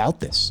without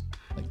this?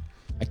 Like,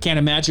 I can't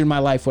imagine my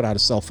life without a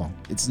cell phone.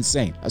 It's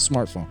insane. A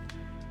smartphone.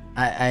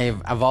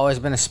 I've always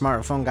been a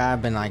smartphone guy.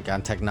 I've been like a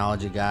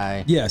technology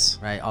guy. Yes.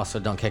 Right. Also,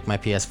 don't kick my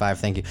PS5.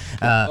 Thank you.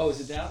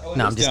 Is it down?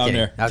 No, I'm just kidding.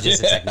 There. That was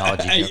just a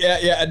technology joke.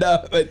 Yeah,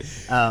 no. But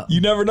you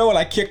never know when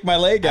I kicked my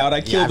leg out.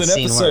 I killed an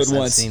episode once.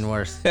 I've seen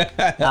worse.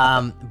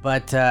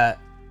 But I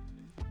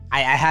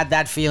had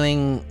that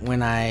feeling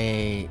when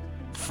I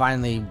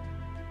finally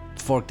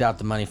forked out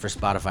the money for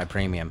Spotify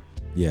Premium.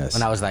 Yes.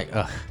 When I was like,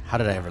 ugh, how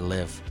did I ever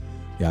live?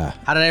 Yeah.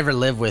 How did I ever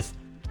live with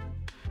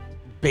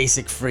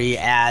basic free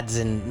ads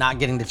and not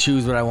getting to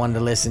choose what I wanted to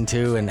listen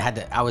to, and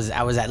I was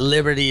at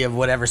liberty of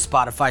whatever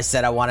Spotify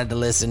said I wanted to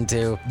listen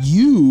to.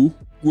 You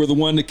were the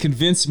one that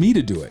convinced me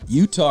to do it.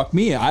 You talked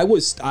me.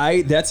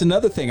 That's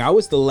another thing. I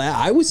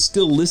was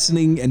still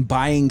listening and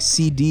buying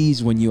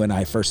CDs when you and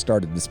I first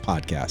started this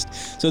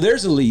podcast. So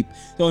there's a leap.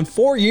 So in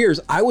 4 years,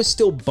 I was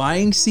still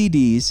buying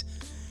CDs,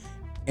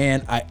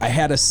 and I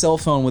had a cell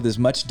phone with as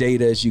much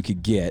data as you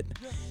could get.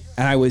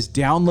 And I was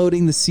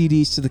downloading the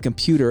CDs to the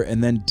computer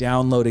and then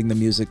downloading the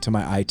music to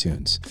my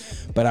iTunes.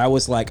 But I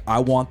was like, I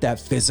want that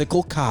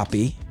physical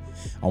copy.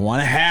 I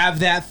want to have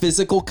that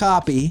physical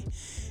copy.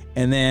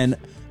 And then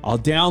I'll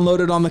download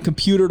it on the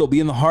computer. It'll be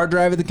in the hard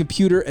drive of the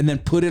computer, and then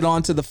put it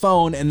onto the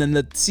phone. And then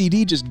the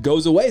CD just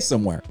goes away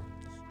somewhere.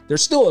 They're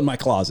still in my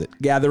closet,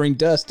 gathering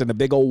dust in a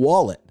big old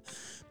wallet.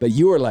 But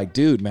you were like,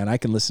 dude, man, I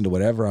can listen to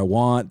whatever I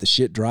want. The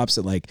shit drops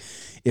at like,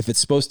 if it's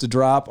supposed to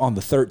drop on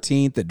the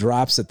 13th, it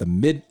drops at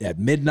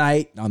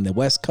midnight on the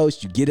West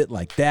Coast. You get it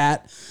like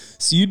that.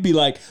 So you'd be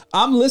like,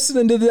 I'm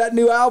listening to that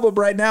new album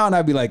right now. And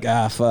I'd be like,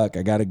 fuck,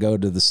 I got to go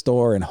to the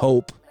store and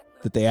hope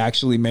that they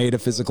actually made a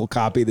physical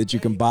copy that you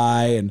can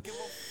buy. And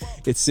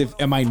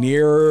am I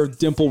near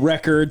Dimple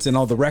Records and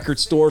all the record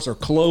stores are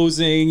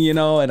closing, and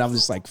I'm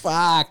just like,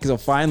 fuck. So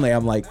finally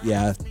I'm like,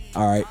 yeah,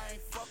 all right.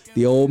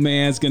 The old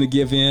man's going to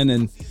give in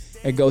and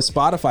go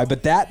Spotify.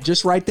 But that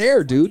just right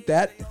there, dude,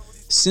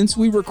 since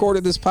we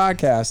recorded this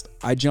podcast,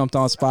 I jumped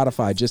on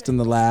Spotify just in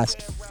the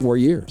last 4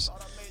 years.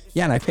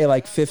 Yeah, and I pay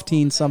like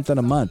 15 something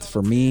a month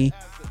for me,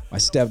 my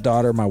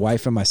stepdaughter, my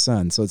wife, and my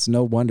son. So it's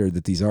no wonder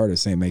that these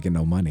artists ain't making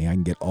no money. I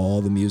can get all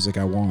the music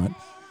I want,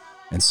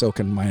 and so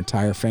can my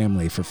entire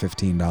family for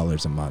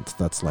 $15 a month.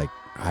 That's like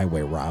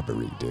highway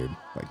robbery, dude.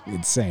 Like,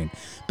 insane.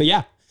 But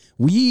yeah,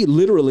 we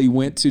literally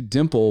went to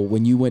Dimple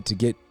when you went to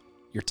get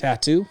your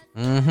tattoo.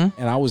 And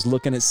I was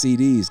looking at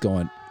CDs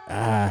going,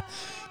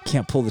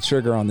 can't pull the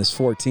trigger on this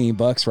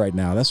 $14 right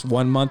now. That's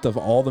 1 month of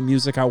all the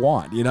music I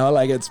want,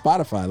 like at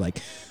Spotify.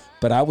 Like,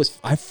 but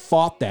I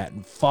fought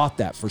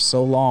that for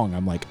so long.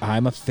 I'm like,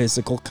 I'm a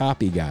physical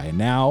copy guy. And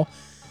now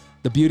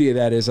the beauty of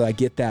that is I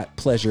get that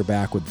pleasure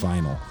back with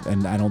vinyl.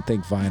 And I don't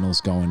think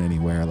vinyl's going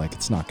anywhere. Like,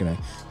 it's not going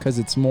to, because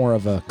it's more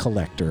of a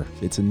collector.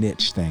 It's a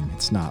niche thing.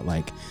 It's not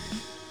like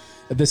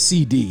the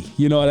CD,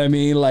 you know what I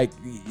mean? Like,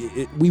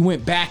 we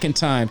went back in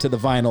time to the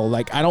vinyl.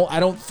 Like, I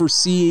don't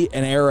foresee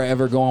an era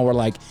ever going where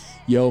like,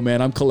 yo,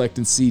 man, I'm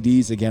collecting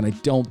CDs again. I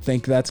don't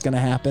think that's gonna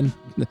happen.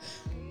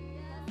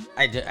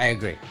 I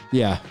agree.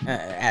 Yeah.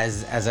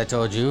 As I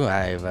told you,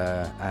 I've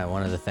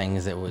one of the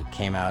things that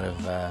came out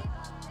of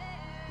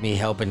me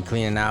helping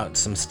cleaning out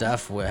some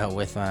stuff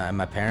with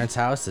my parents'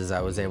 house, is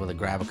I was able to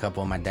grab a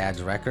couple of my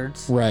dad's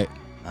records. Right.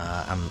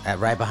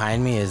 Right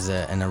behind me is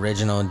an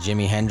original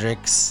Jimi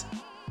Hendrix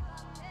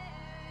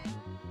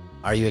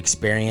Are You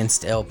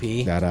Experienced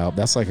LP.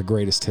 That's like a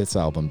greatest hits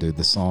album, dude.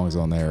 The songs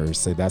on there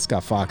say that's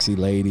got Foxy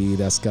Lady,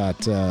 that's got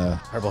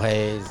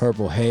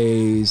Purple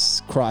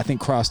Haze. I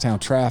think Crosstown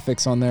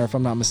Traffic's on there, if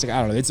I'm not mistaken.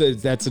 I don't know.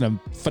 That's a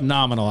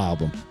phenomenal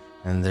album.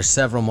 And there's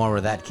several more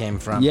where that came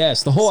from.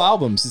 Yes, the whole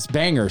album's it's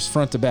bangers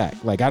front to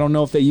back. Like I don't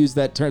know if they used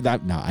that term.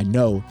 No, I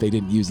know they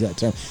didn't use that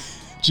term.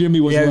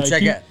 Jimmy was like,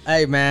 check it.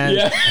 Hey man,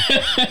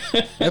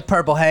 the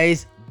Purple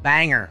Haze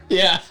banger.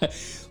 Yeah.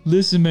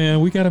 Listen,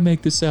 man, we got to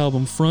make this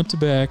album front to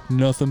back,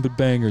 nothing but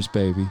bangers,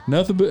 baby.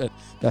 Nothing but.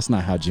 That's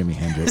not how Jimi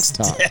Hendrix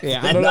talked.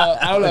 Yeah, I don't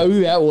know who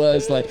that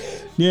was. Like,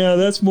 yeah,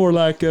 that's more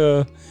like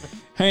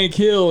Hank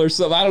Hill or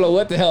something. I don't know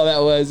what the hell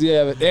that was.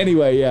 Yeah, but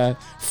anyway, yeah,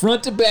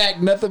 front to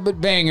back, nothing but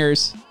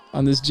bangers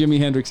on this Jimi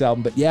Hendrix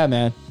album. But yeah,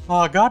 man.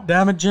 Oh, God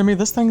damn it, Jimmy,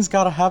 this thing's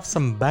got to have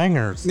some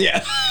bangers.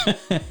 Yeah.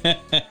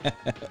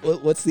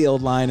 What's the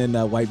old line in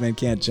White Men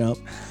Can't Jump?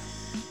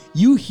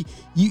 You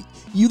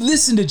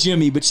listen to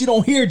Jimmy, but you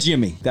don't hear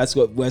Jimmy. That's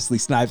what Wesley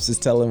Snipes is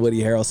telling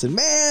Woody Harrelson.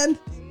 Man,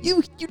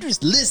 you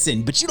just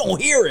listen, but you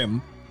don't hear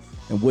him.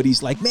 And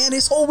Woody's like, man,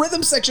 his whole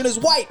rhythm section is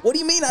white. What do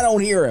you mean I don't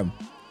hear him?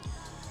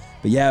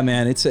 But yeah,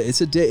 man, it's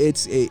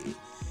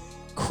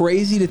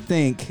crazy to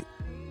think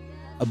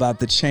about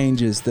the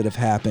changes that have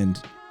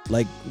happened.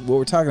 Like what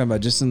we're talking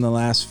about just in the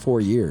last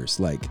 4 years,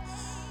 like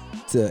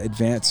the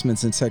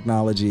advancements in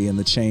technology and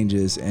the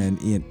changes,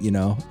 and you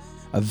know.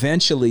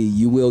 Eventually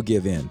you will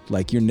give in.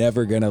 Like you're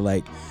never gonna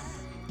like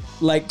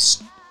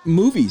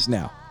movies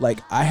now. Like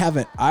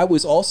I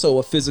was also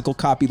a physical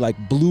copy,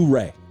 like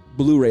Blu-ray.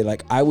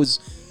 Like I was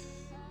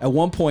at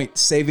one point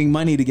saving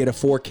money to get a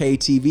 4K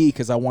TV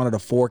because I wanted a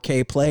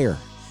 4K player.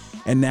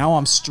 And now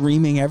I'm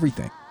streaming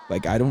everything.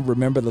 Like I don't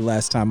remember the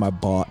last time I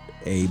bought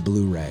a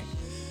Blu-ray.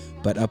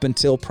 But up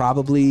until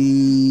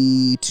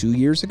probably 2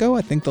 years ago,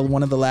 I think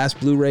one of the last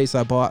Blu-rays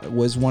I bought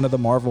was one of the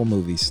Marvel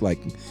movies. Like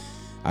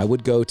I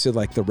would go to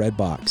like the Red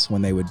Box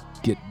when they would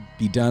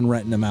be done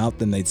renting them out,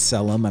 then they'd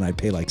sell them and I'd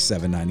pay like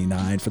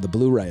 $7.99 for the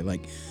Blu-ray.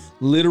 Like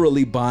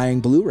literally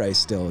buying Blu-ray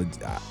still.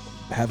 I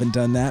haven't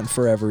done that in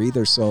forever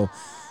either. So,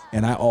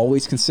 and I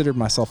always considered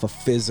myself a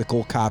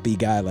physical copy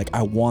guy. Like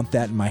I want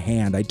that in my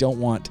hand. I don't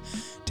want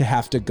to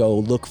have to go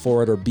look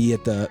for it or be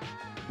at the,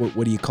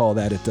 what do you call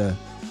that? At the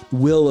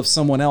will of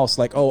someone else.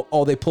 Like,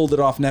 oh, they pulled it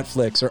off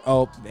Netflix,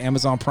 or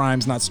Amazon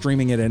Prime's not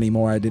streaming it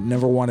anymore. I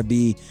never want to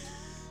be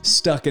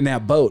stuck in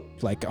that boat.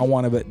 Like I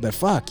want to, but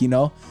fuck, you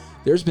know,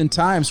 there's been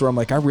times where I'm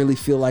like, I really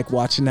feel like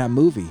watching that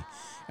movie,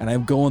 and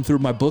I'm going through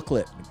my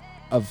booklet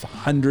of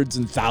hundreds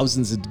and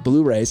thousands of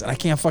Blu-rays and I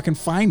can't fucking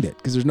find it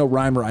because there's no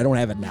rhyme, or I don't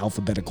have it in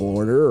alphabetical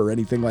order or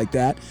anything like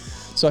that.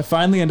 So I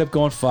finally end up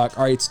going, fuck,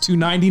 all right, it's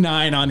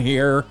 $2.99 on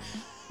here,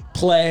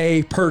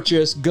 play,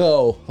 purchase,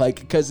 go. Like,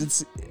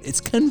 because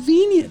it's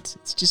convenient.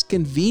 It's just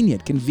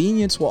convenient.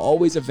 Convenience will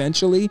always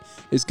eventually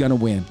is gonna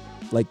win.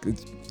 Like,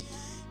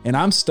 and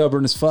I'm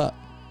stubborn as fuck.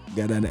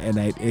 And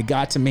it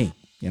got to me.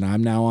 You know,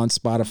 I'm now on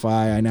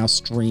Spotify. I now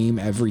stream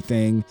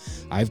everything.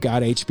 I've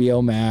got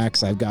HBO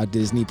Max. I've got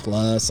Disney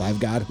Plus. I've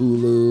got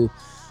Hulu.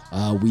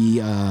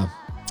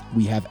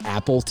 We have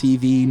Apple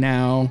TV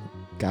now.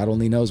 God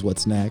only knows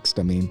what's next.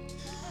 I mean,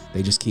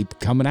 they just keep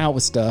coming out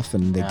with stuff,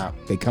 and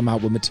they come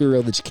out with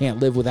material that you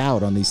can't live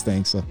without on these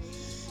things. So,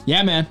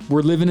 yeah, man,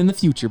 we're living in the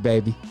future,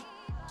 baby.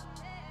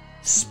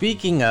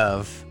 Speaking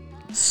of,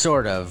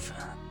 sort of,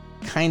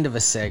 kind of a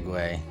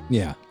segue.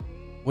 Yeah.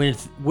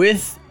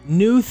 With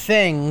new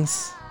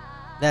things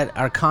that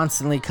are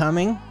constantly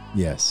coming,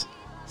 yes,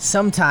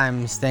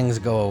 sometimes things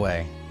go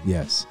away.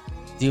 Yes.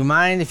 Do you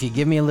mind if you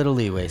give me a little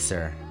leeway,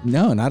 sir?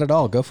 No, not at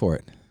all. Go for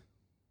it.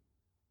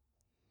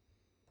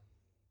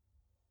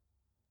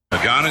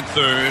 Gone at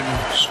third,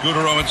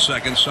 Scudero at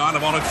second,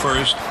 Sandoval at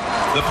first.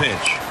 The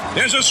pitch.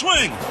 There's a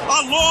swing.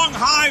 A long,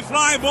 high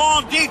fly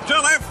ball deep to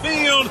left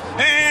field.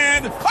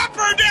 And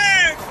upper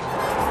deck.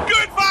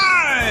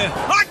 Goodbye.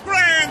 A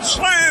grand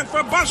slam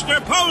for Buster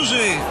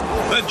Posey.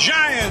 The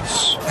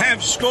Giants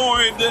have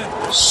scored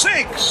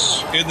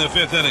 6 in the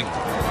 5th inning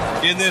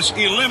in this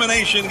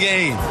elimination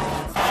game.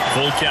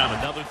 Full count,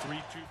 another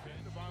 3-2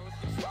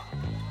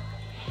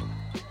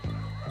 pitch.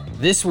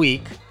 This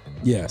week,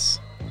 yes,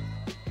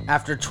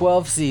 after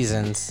 12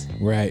 seasons,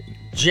 right,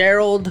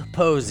 Gerald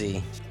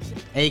Posey,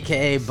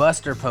 a.k.a.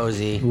 Buster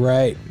Posey,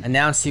 right,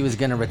 announced he was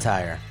going to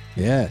retire.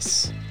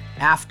 Yes.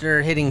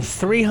 After hitting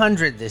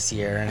 300 this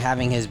year and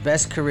having his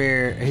best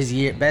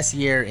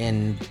year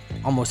in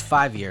almost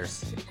 5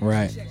 years.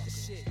 Right.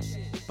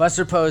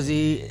 Buster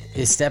Posey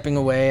is stepping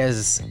away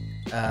as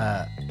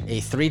a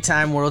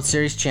 3-time World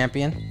Series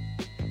champion,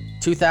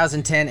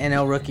 2010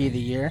 NL Rookie of the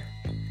Year,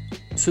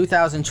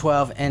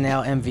 2012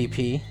 NL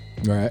MVP,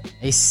 right,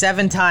 a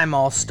 7-time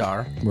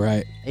All-Star,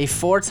 right, a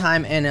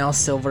 4-time NL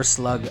Silver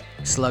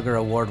Slugger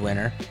Award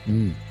winner,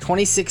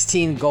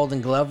 2016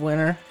 Golden Glove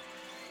winner,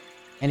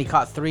 and he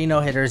caught 3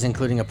 no-hitters,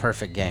 including a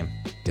perfect game.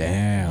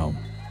 Damn.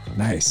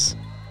 Nice.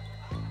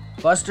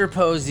 Buster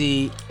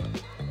Posey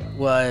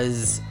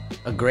was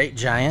a great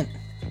Giant.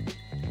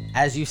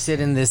 As you sit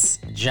in this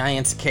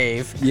Giant's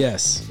cave,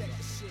 Yes.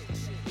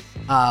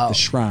 The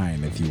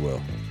shrine, if you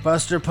will.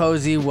 Buster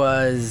Posey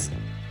was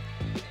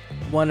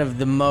one of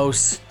the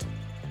most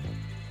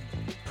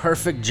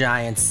perfect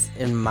Giants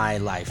in my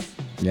life.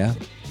 Yeah.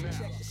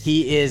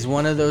 He is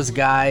one of those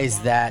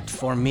guys that,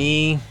 for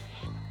me,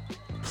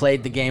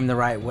 played the game the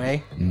right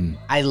way.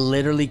 I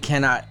literally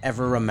cannot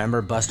ever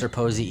remember Buster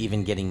Posey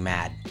even getting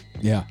mad.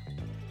 Yeah.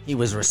 He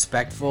was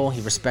respectful.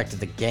 He respected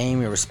the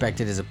game. He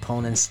respected his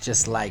opponents.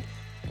 Just like,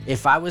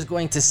 if I was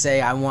going to say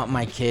I want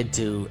my kid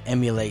to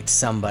emulate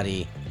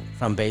somebody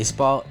from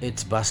baseball,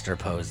 it's Buster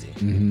Posey.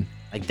 Mm-hmm.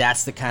 Like,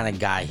 that's the kind of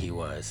guy he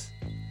was,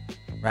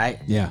 right?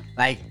 Yeah.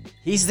 Like,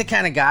 he's the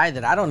kind of guy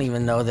that I don't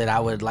even know that I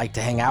would like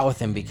to hang out with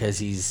him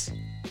because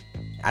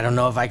I don't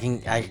know if I can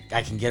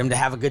get him to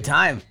have a good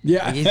time.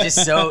 Yeah. Like, he's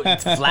just so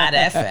flat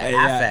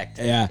affect.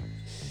 Yeah.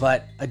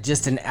 But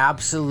just an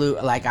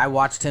absolute, like, I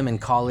watched him in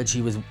college.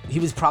 He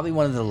was probably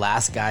one of the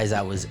last guys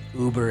I was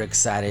uber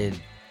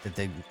excited that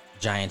the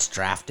Giants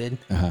drafted.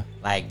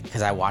 Like,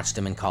 because I watched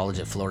him in college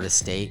at Florida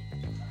State.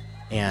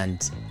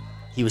 And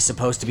he was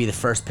supposed to be the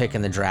first pick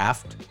in the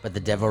draft, but the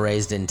Devil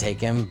Rays didn't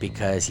take him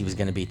because he was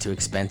going to be too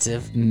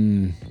expensive.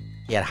 He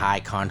had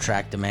high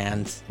contract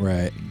demands.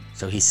 Right.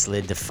 So he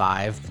slid to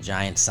 5. The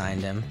Giants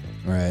signed him.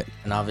 Right.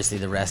 And obviously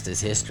the rest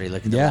is history.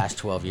 Look at the Yeah. last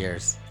 12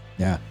 years.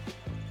 Yeah.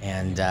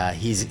 And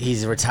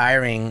he's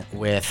retiring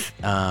with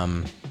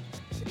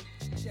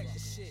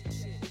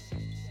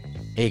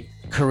a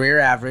career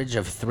average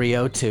of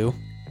 302,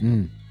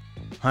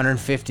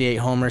 158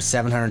 homers,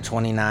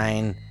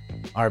 729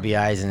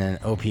 RBIs, and an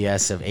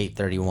OPS of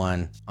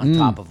 831 on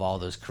top of all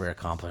those career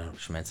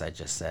accomplishments I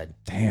just said.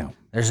 Damn.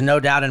 There's no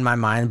doubt in my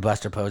mind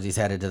Buster Posey's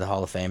headed to the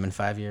Hall of Fame in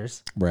 5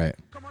 years. Right.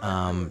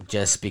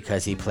 Just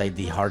because he played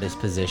the hardest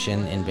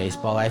position in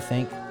baseball, I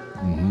think.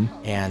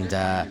 And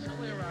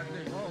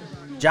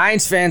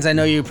Giants fans, I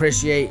know you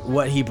appreciate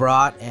what he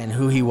brought and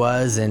who he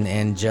was,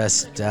 and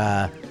just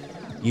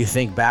you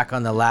think back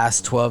on the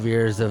last 12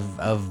 years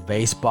of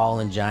baseball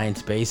and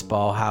Giants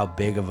baseball, how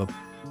big of a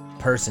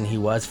person he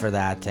was for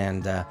that.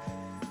 And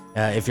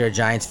if you're a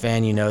Giants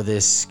fan, you know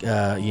this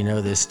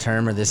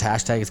term or this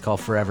hashtag. It's called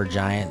Forever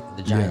Giant.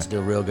 The Giants do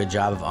a real good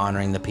job of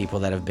honoring the people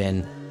that have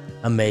been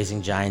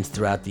amazing Giants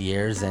throughout the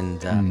years,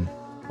 and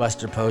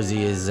Buster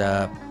Posey is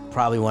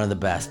probably one of the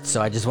best.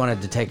 So I just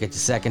wanted to take a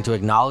second to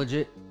acknowledge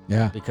it.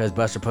 Yeah. Because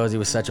Buster Posey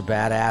was such a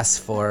badass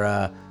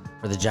for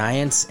the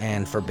Giants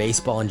and for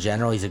baseball in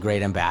general. He's a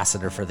great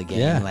ambassador for the game.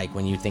 Yeah. Like,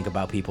 when you think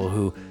about people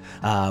who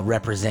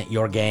represent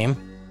your game,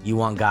 you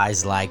want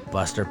guys like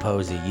Buster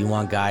Posey. You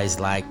want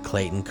guys like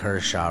Clayton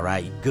Kershaw,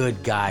 right?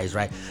 Good guys,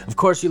 right? Of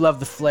course, you love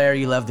the flair.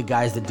 You love the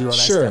guys that do all that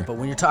Sure. stuff. But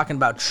when you're talking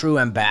about true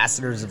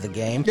ambassadors of the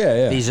game,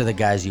 Yeah. these are the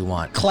guys you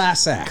want.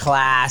 Class act.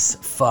 Class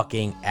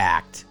fucking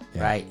act,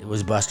 right? It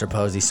was Buster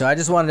Posey. So I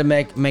just wanted to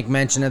make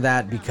mention of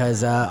that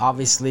because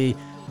obviously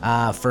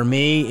for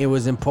me it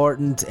was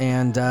important,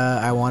 and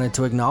I wanted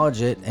to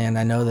acknowledge it. And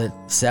I know that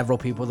several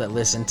people that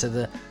listen to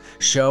the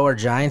show are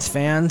Giants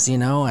fans, you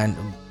know, and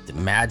the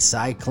Mad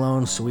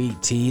Cyclone,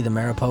 Sweet Tea, the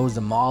Mariposa,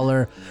 the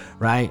Mauler,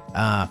 right?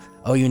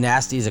 OU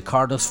Nasty is a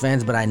Cardinals fan,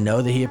 but I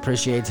know that he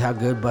appreciates how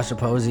good Buster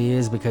Posey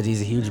is because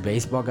he's a huge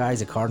baseball guy.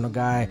 He's a Cardinal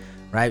guy,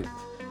 right?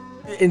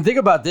 And think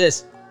about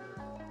this.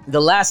 The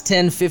last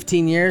 10,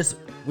 15 years,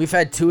 we've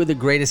had two of the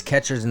greatest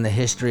catchers in the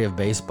history of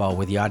baseball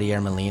with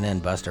Yadier Molina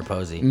and Buster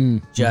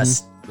Posey.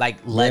 Just like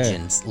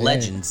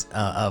legends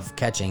of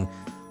catching.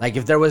 Like,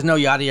 if there was no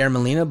Yadier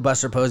Molina,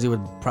 Buster Posey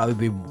would probably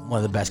be one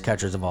of the best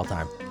catchers of all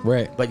time.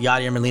 Right. But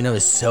Yadier Molina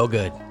is so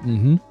good,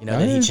 you know,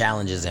 that he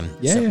challenges him.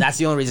 Yeah, So yeah. that's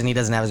the only reason he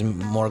doesn't have as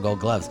more Gold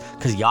Gloves,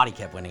 because Yachty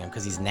kept winning them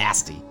because he's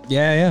nasty.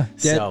 Yeah.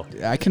 So-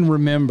 I can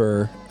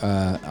remember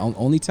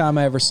only time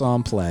I ever saw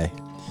him play.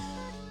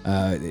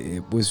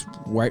 It was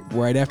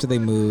right after they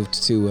moved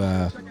to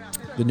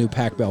the new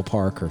Pac Bell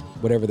Park, or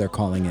whatever they're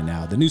calling it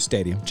now, the new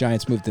stadium.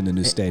 Giants moved in the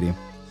new stadium.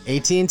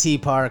 AT&T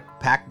Park,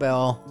 Pac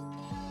Bell,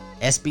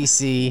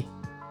 SBC.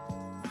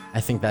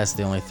 I think that's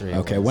the only three.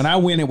 Okay, when I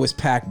went, it was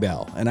Pac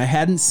Bell, and I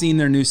hadn't seen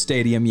their new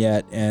stadium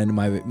yet. And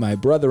my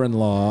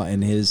brother-in-law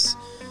and his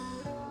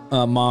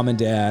mom and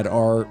dad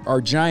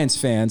are Giants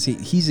fans.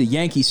 He's a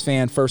Yankees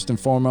fan first and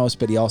foremost,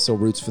 but he also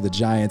roots for the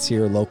Giants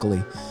here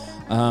locally.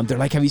 They're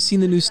like, "Have you seen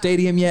the new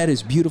stadium yet?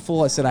 It's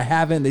beautiful." I said, "I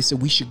haven't." They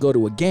said, "We should go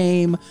to a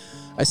game."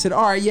 I said,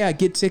 "All right, yeah,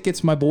 get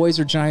tickets. My boys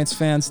are Giants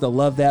fans. They'll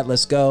love that.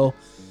 Let's go."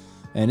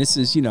 And this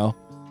is,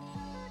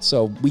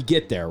 so we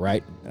get there,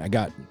 right? I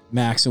got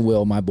Max and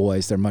Will, my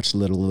boys. They're much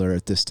littler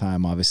at this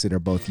time. Obviously, they're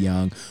both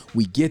young.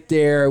 We get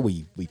there.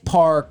 We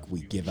park.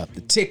 We give up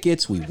the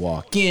tickets. We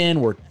walk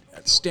in. We're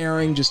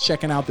staring, just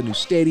checking out the new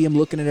stadium,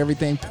 looking at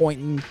everything,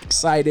 pointing,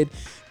 excited.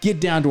 Get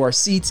down to our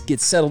seats,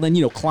 get settled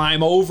in,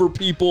 climb over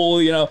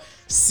people,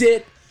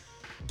 sit.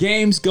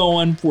 Game's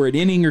going. We're an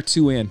inning or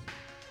two in.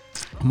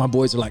 My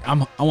boys are like,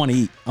 I want to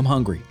eat. I'm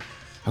hungry.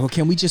 I go,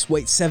 can we just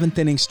wait 7th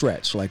inning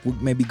stretch? Like, we'll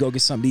maybe go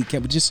get something to eat.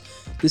 Can we just,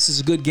 this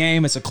is a good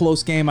game. It's a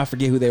close game. I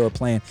forget who they were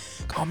playing.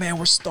 Oh, man,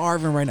 we're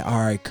starving right now. All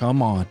right,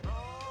 come on.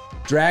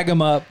 Drag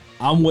them up.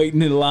 I'm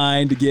waiting in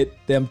line to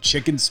get them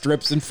chicken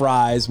strips and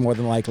fries. More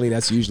than likely,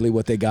 that's usually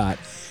what they got.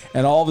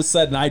 And all of a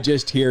sudden, I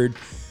just heard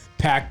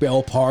Pac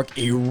Bell Park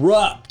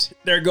erupt.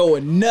 They're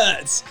going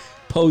nuts.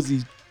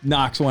 Posey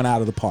knocks one out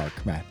of the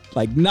park, man.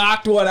 Like,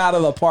 knocked one out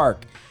of the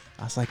park.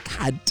 I was like,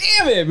 God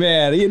damn it,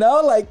 man. You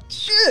know, like,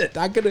 shit.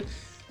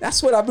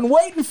 That's what I've been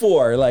waiting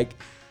for. Like,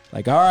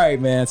 all right,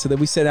 man. So then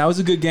we said that was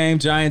a good game.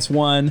 Giants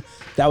won.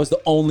 That was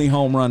the only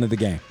home run of the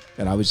game.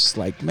 And I was just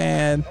like,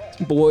 man,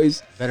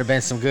 boys. Better been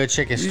some good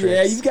chicken strips.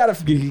 Yeah, you gotta,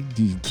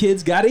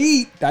 kids gotta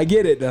eat. I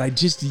get it.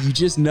 And you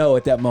just know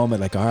at that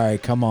moment, like, all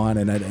right, come on.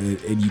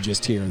 And you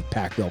just hear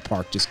Pac Bell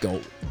Park just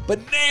go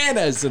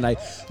bananas. And I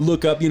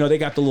look up, they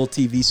got the little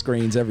TV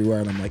screens everywhere.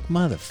 And I'm like,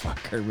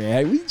 motherfucker,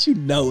 man. Didn't you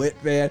know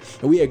it, man?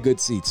 And we had good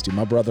seats, too.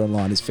 My brother-in-law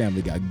and his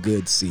family got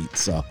good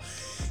seats. So,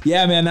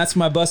 yeah, man, that's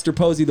my Buster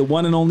Posey. The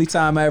one and only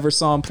time I ever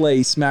saw him play,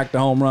 he smacked a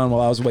home run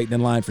while I was waiting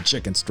in line for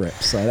chicken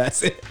strips. So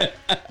that's it.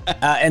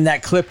 And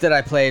that clip that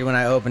I played when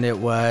I opened it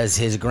was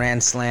his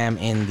grand slam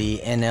in the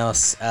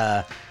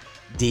NLDS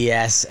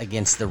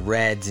against the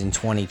Reds in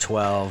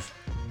 2012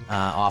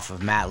 off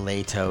of Matt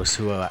Latos,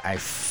 who I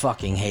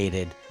fucking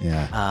hated.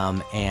 Yeah.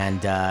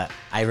 And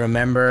I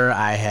remember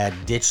I had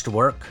ditched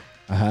work.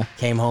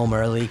 Came home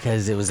early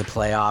because it was the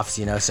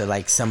playoffs, so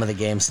like some of the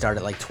games start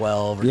at like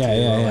 12 or 2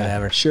 or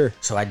whatever. Sure.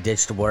 So I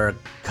ditched work,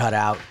 cut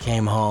out,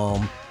 came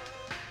home,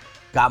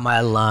 got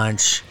my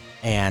lunch,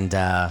 and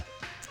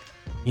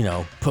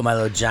put my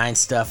little Giant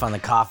stuff on the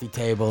coffee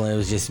table, and it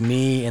was just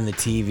me and the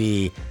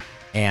TV,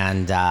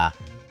 and the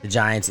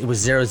Giants. It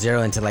was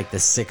 0-0 into like the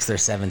 6th or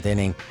 7th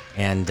inning,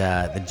 and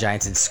the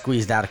Giants had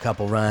squeezed out a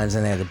couple runs,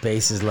 and they had the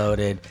bases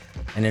loaded.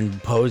 And then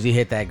Posey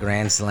hit that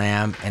grand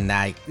slam, and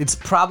it's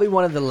probably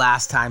one of the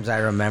last times I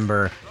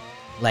remember,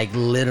 like,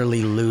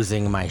 literally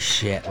losing my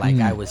shit. Like,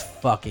 I was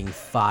fucking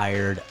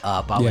fired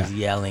up. I was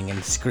yelling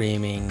and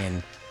screaming,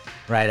 and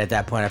right at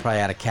that point, I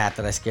probably had a cat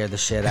that I scared the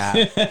shit out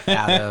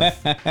of.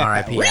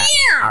 R.I.P.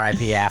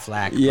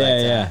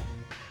 Aflac.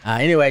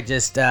 Anyway,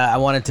 just I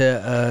wanted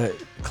to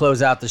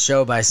close out the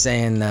show by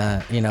saying,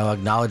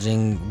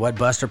 acknowledging what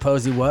Buster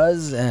Posey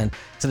was, and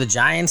to the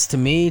Giants, to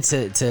me,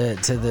 to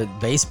the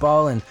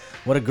baseball, and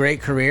what a great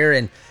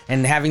career,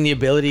 and having the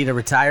ability to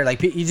retire. Like,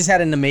 he just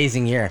had an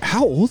amazing year.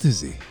 How old is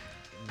he?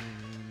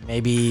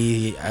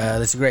 Maybe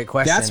that's a great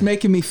question. That's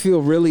making me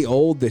feel really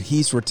old that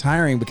he's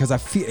retiring, because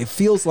it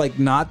feels like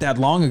not that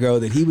long ago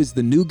that he was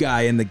the new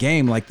guy in the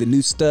game, like the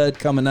new stud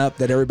coming up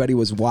that everybody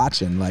was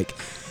watching. Like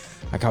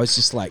I was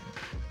just like,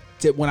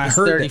 when I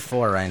heard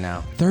 34 right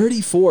now.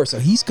 34, so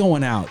he's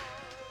going out,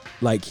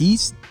 like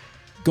he's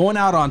going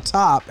out on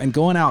top and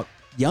going out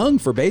young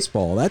for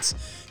baseball. That's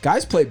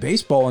guys play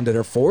baseball into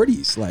their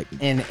 40s. Like,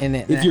 and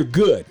if you're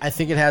good, I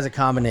think it has a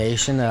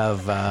combination of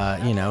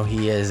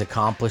he has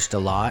accomplished a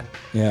lot.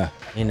 Yeah.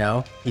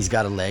 He's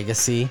got a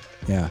legacy.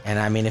 Yeah. And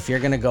I mean, if you're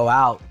gonna go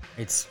out,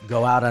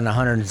 go out on a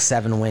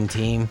 107 win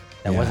team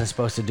that wasn't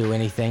supposed to do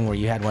anything, where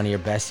you had one of your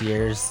best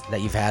years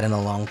that you've had in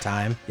a long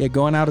time. Yeah,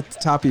 going out at the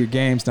top of your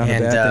game's not a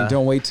bad thing.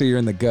 Don't wait till you're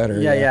in the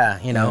gutter.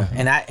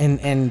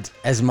 And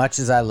as much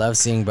as I love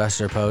seeing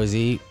Buster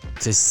Posey,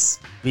 to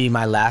be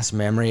my last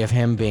memory of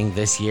him being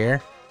this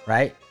year,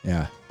 right?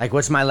 Yeah. Like,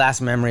 what's my last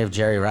memory of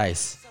Jerry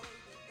Rice?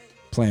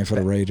 Playing for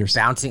the Raiders.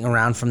 Bouncing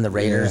around from the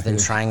Raiders, then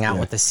trying out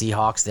with the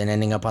Seahawks, then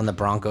ending up on the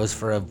Broncos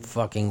for a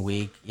fucking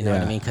week. You know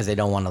what I mean? Because they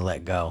don't want to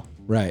let go.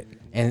 Right.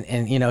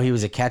 And he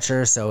was a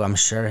catcher, so I'm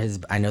sure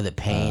I know the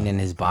pain in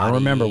his body. I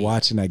remember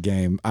watching that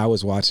game. I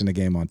was watching the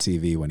game on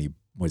TV when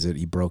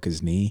he broke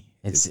his knee.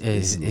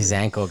 His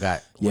ankle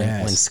got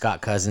when Scott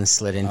Cousins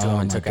slid into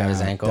him and took out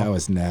his ankle. That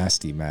was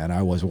nasty, man.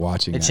 I was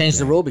watching. It changed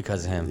the rule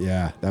because of him.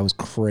 Yeah, that was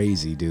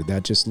crazy, dude.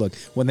 That just looked,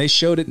 when they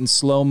showed it in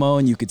slow mo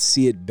and you could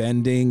see it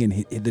bending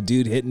and the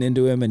dude hitting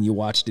into him, and you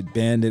watched it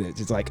bend, and it's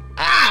just like,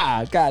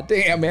 god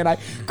damn, man. I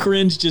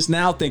cringe just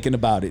now thinking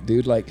about it,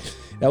 dude. Like,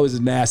 that was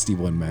a nasty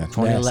one, man.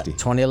 Nasty.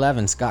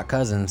 2011, Scott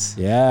Cousins.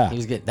 Yeah. He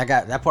was getting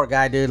that poor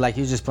guy, dude. Like,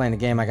 he was just playing the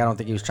game. Like, I don't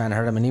think he was trying to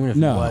hurt him. And even if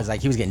he was,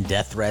 like, he was getting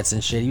death threats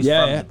and shit. He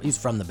was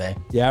from the Bay.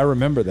 Yeah, I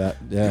remember that.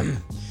 Yeah.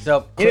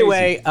 So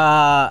anyway,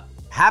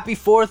 happy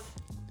 4th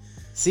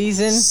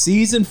season.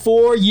 Season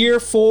 4, year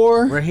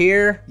 4. We're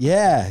here.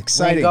 Yeah,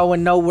 exciting. We ain't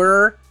going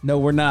nowhere. No,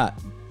 we're not.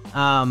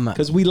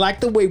 Because we like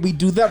the way we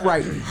do that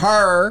right.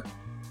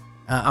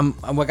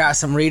 We got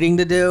some reading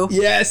to do.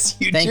 Yes,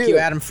 you do. Thank you,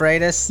 Adam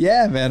Freitas.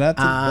 Yeah, man.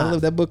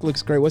 That book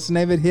looks great. What's the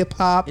name of it? Hip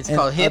Hop. It's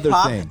called Hip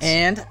Hop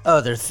and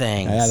Other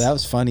Things. Yeah, that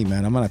was funny,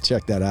 man. I'm gonna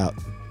check that out.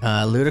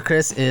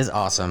 Ludacris is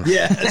awesome.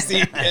 Yes,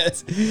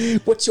 yes.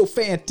 What's your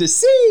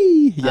fantasy?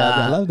 Yeah,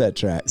 I love that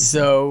track.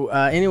 So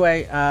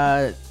anyway,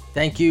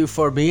 thank you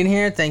for being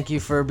here. Thank you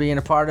for being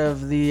a part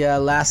of the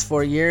last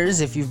 4 years.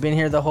 If you've been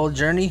here the whole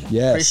journey,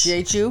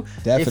 appreciate you.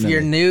 Definitely. If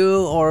you're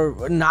new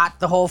or not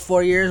the whole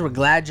 4 years, we're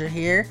glad you're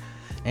here.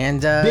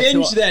 And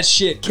binge that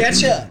shit.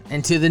 Catch up.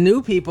 And to the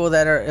new people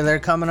that are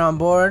coming on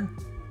board,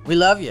 we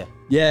love you.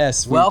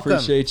 Yes, we Welcome.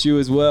 appreciate you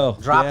as well.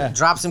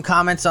 Drop some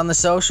comments on the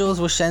socials.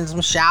 We'll send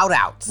some shout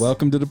outs.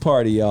 Welcome to the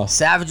party, y'all.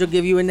 Savage will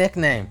give you a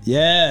nickname.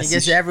 Yes. He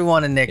gives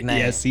everyone a nickname.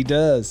 Yes, he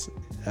does.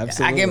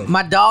 Absolutely.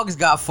 My dog's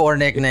got 4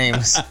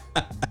 nicknames.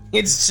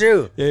 It's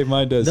true. Yeah,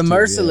 mine does. The too,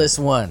 Merciless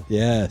one.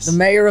 Yes. The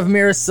mayor of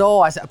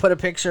Mirasol. I put a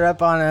picture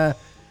up on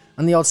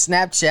the old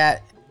Snapchat,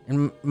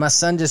 and my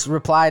son just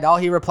replied. All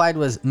he replied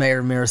was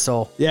Mayor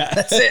Mirasol. Yeah.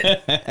 That's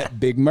it.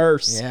 Big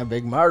Merce. Yeah,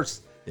 big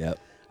Merce. Yep.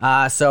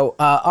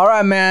 All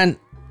right, man.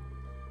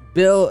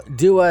 Bill,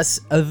 do us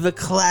the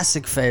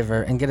classic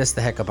favor and get us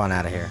the heck up on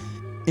out of here.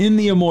 In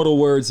the immortal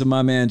words of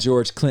my man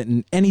George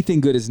Clinton,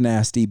 anything good is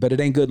nasty, but it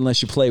ain't good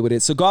unless you play with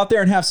it. So go out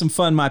there and have some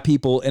fun, my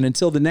people. And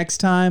until the next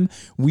time,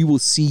 we will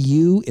see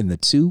you in the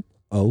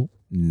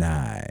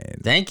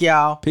 209. Thank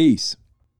y'all. Peace.